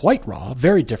quite raw,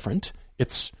 very different.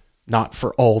 It's not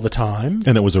for all the time.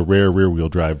 And it was a rare rear-wheel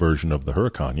drive version of the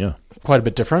Huracan, yeah. Quite a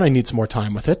bit different. I need some more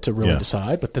time with it to really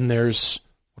decide. But then there's,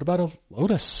 what about a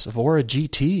Lotus Evora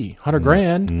GT?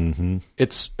 $100,000.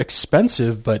 It's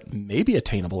expensive, but maybe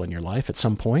attainable in your life at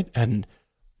some point. And,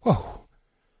 whoa,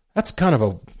 that's kind of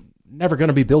a never going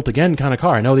to be built again kind of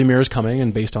car. I know the Mirror's coming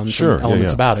and based on some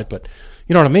elements about it, but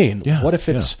you know what I mean? Yeah, what if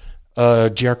it's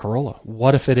a GR Corolla?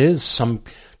 What if it is some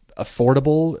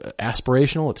affordable,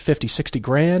 aspirational, it's 50, 60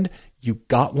 grand, you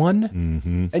got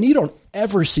one, and you don't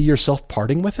ever see yourself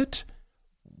parting with it?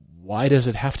 Why does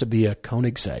it have to be a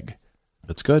Koenigsegg?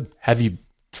 That's good. Have you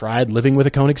tried living with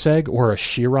a Koenigsegg or a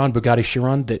Chiron, Bugatti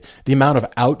Chiron? The amount of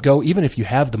outgo, even if you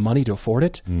have the money to afford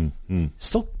it,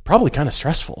 still probably kind of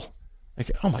stressful.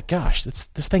 Like, oh my gosh,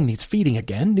 this thing needs feeding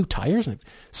again, new tires,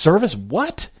 service,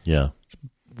 what? Yeah.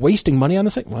 Wasting money on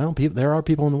this thing? Well, there are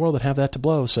people in the world that have that to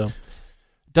blow, so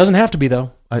doesn't have to be,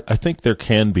 though. I think there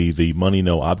can be the money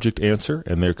no object answer,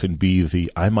 and there can be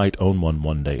the I might own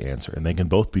one day answer, and they can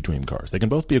both be dream cars. They can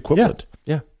both be equivalent.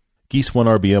 Yeah.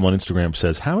 Geese1RBM on Instagram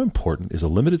says, how important is a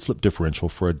limited slip differential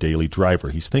for a daily driver?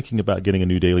 He's thinking about getting a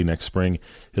new daily next spring.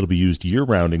 It'll be used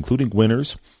year-round, including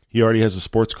winters. He already has a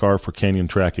sports car for canyon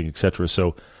tracking, etc.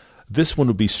 So this one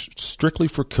would be strictly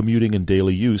for commuting and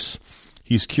daily use.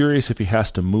 He's curious if he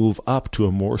has to move up to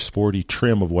a more sporty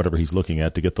trim of whatever he's looking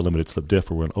at to get the limited slip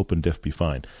diff, or will an open diff be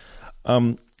fine?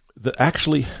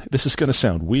 Actually, this is going to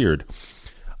sound weird.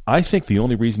 I think the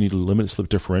only reason you need a limited slip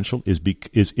differential is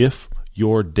if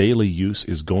your daily use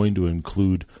is going to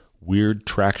include weird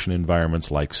traction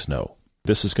environments like snow.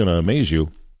 This is going to amaze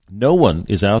you. No one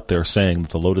is out there saying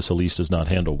that the Lotus Elise does not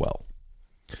handle well.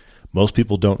 Most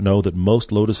people don't know that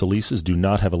most Lotus Elises do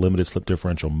not have a limited slip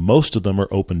differential. Most of them are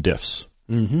open diffs.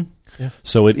 Mm-hmm. Yeah.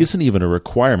 So it isn't even a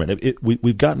requirement.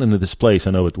 We've gotten into this place.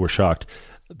 I know we're shocked.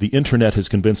 The internet has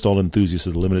convinced all enthusiasts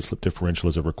that the limited slip differential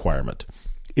is a requirement.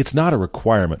 It's not a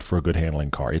requirement for a good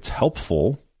handling car. It's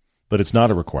helpful, but it's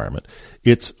not a requirement.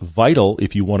 It's vital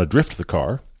if you want to drift the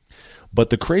car. But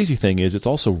the crazy thing is it's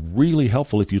also really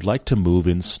helpful if you'd like to move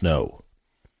in snow.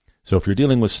 So if you're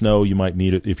dealing with snow, you might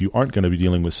need it. If you aren't going to be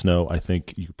dealing with snow, I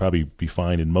think you could probably be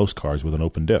fine in most cars with an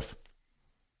open diff.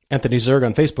 Anthony Zerg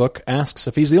on Facebook asks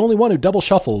if he's the only one who double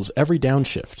shuffles every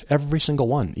downshift, every single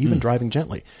one, even driving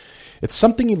gently. It's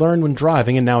something he learned when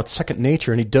driving, and now it's second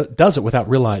nature, and he does it without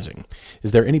realizing.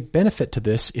 Is there any benefit to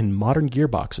this in modern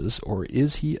gearboxes, or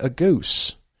is he a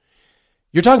goose?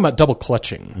 You're talking about double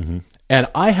clutching. Mm-hmm. And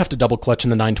I have to double clutch in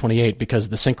the 928 because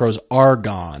the synchros are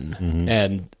gone,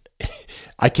 and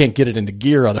I can't get it into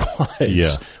gear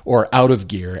otherwise, or out of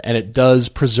gear, and it does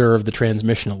preserve the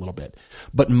transmission a little bit.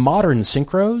 But modern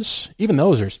synchros, even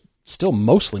those are still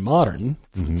mostly modern,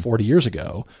 from 40 years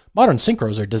ago, modern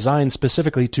synchros are designed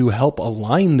specifically to help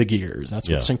align the gears. That's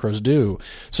what synchros do.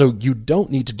 So you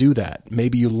don't need to do that.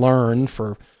 Maybe you learn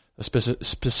for a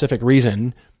specific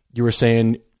reason. You were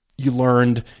saying you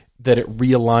learned that it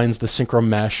realigns the synchro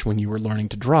mesh when you were learning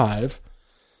to drive.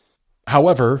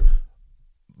 However,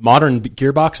 modern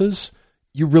gearboxes,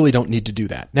 you really don't need to do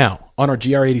that. Now, on our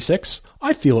GR86,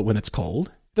 I feel it when it's cold.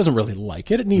 It doesn't really like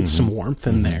it. It needs some warmth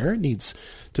in there. It needs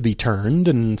to be turned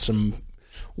and some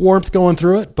warmth going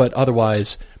through it, but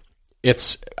otherwise,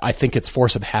 I think it's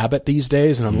force of habit these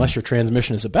days, and unless your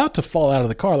transmission is about to fall out of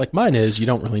the car like mine is, you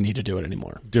don't really need to do it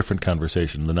anymore. Different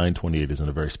conversation. The 928 is in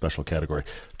a very special category.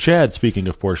 Chad, speaking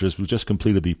of Porsches, was just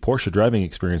completed the Porsche driving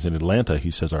experience in Atlanta.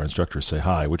 He says our instructors say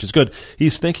hi, which is good.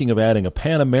 He's thinking of adding a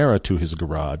Panamera to his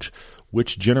garage.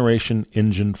 Which generation,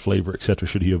 engine, flavor, etc.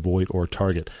 should he avoid or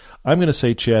target? I'm going to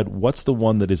say, Chad, what's the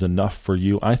one that is enough for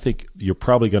you? I think you're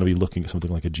probably going to be looking at something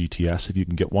like a GTS if you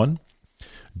can get one.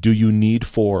 Do you need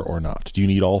four or not? Do you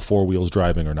need all four wheels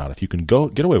driving or not? If you can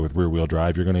get away with rear-wheel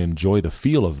drive, you're going to enjoy the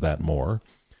feel of that more.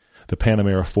 The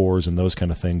Panamera 4s and those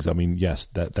kind of things, I mean, yes,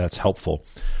 that's helpful.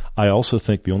 I also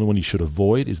think the only one you should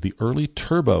avoid is the early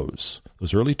turbos.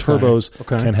 Those early turbos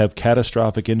can have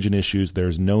catastrophic engine issues.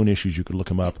 There's known issues. You could look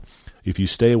them up. If you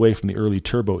stay away from the early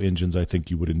turbo engines, I think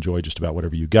you would enjoy just about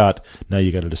whatever you got. Now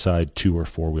you got to decide 2 or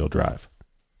 4-wheel drive.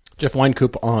 Jeff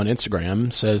Weinkoop on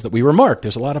Instagram says that we remark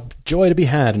there's a lot of joy to be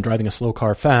had in driving a slow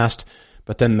car fast,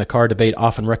 but then the car debate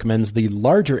often recommends the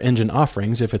larger engine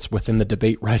offerings if it's within the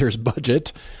debate writer's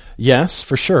budget. Yes,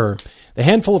 for sure. The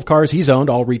handful of cars he's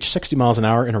owned all reach 60 miles an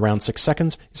hour in around 6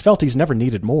 seconds. He's felt he's never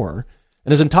needed more.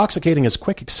 And as intoxicating as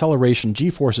quick acceleration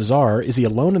G-forces are, is he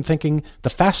alone in thinking the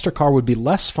faster car would be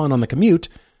less fun on the commute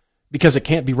because it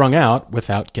can't be wrung out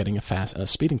without getting a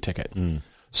speeding ticket?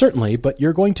 Certainly, but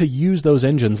you're going to use those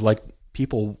engines like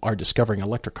people are discovering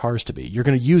electric cars to be. You're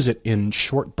going to use it in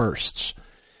short bursts.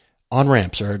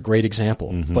 On-ramps are a great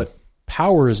example, but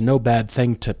power is no bad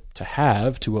thing to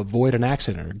have to avoid an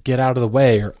accident or get out of the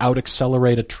way or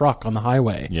out-accelerate a truck on the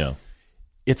highway. Yeah.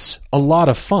 It's a lot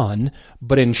of fun,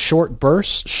 but in short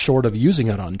bursts, short of using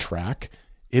it on track,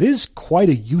 it is quite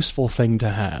a useful thing to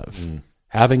have.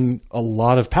 Having a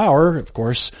lot of power, of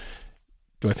course,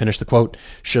 do I finish the quote?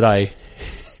 Should I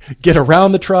get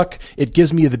around the truck? It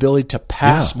gives me the ability to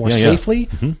pass more safely.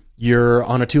 You're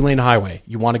on a 2-lane highway.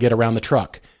 You want to get around the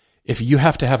truck. If you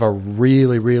have to have a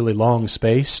really, really long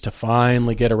space to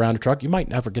finally get around a truck, you might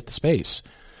never get the space.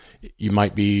 You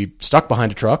might be stuck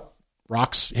behind a truck,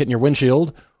 rocks hitting your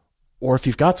windshield, or if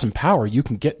you've got some power, you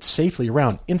can get safely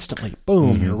around instantly.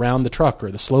 Boom, you're around the truck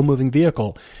or the slow-moving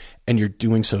vehicle, and you're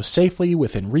doing so safely,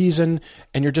 within reason,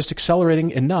 and you're just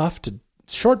accelerating enough to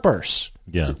short bursts.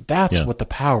 So that's what the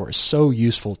power is so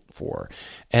useful for.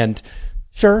 And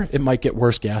sure, it might get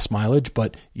worse gas mileage,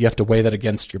 but you have to weigh that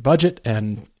against your budget,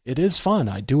 and it is fun,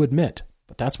 I do admit.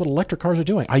 But that's what electric cars are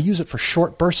doing. I use it for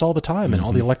short bursts all the time, and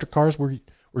all the electric cars we're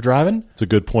driving. It's a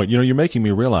good point. You know, you're making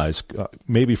me realize,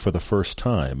 maybe for the first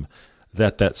time,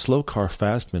 that slow car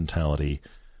fast mentality.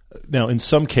 Now, in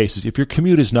some cases, if your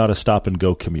commute is not a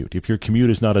stop-and-go commute, if your commute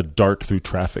is not a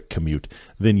dart-through-traffic commute,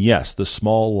 then yes, the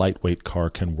small, lightweight car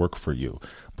can work for you.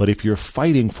 But if you're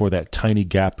fighting for that tiny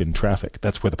gap in traffic,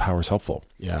 that's where the power is helpful.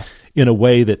 Yeah. In a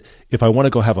way that if I want to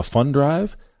go have a fun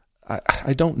drive,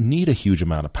 I don't need a huge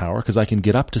amount of power because I can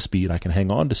get up to speed, I can hang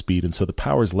on to speed, and so the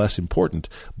power is less important.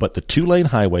 But the 2-lane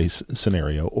highway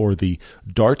scenario or the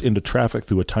dart into traffic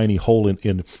through a tiny hole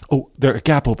there a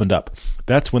gap opened up.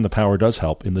 That's when the power does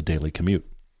help in the daily commute.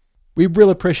 We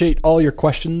really appreciate all your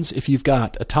questions. If you've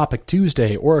got a Topic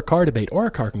Tuesday or a car debate or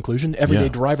a car conclusion,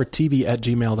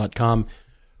 everydaydrivertv@gmail.com.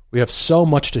 We have so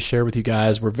much to share with you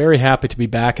guys. We're very happy to be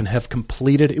back and have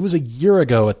completed. It was a year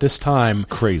ago at this time.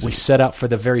 Crazy. We set out for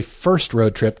the very first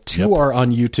road trip. 2 are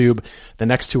on YouTube. The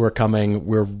next 2 are coming.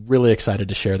 We're really excited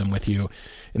to share them with you.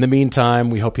 In the meantime,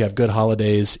 we hope you have good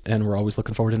holidays, and we're always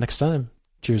looking forward to next time.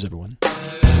 Cheers, everyone.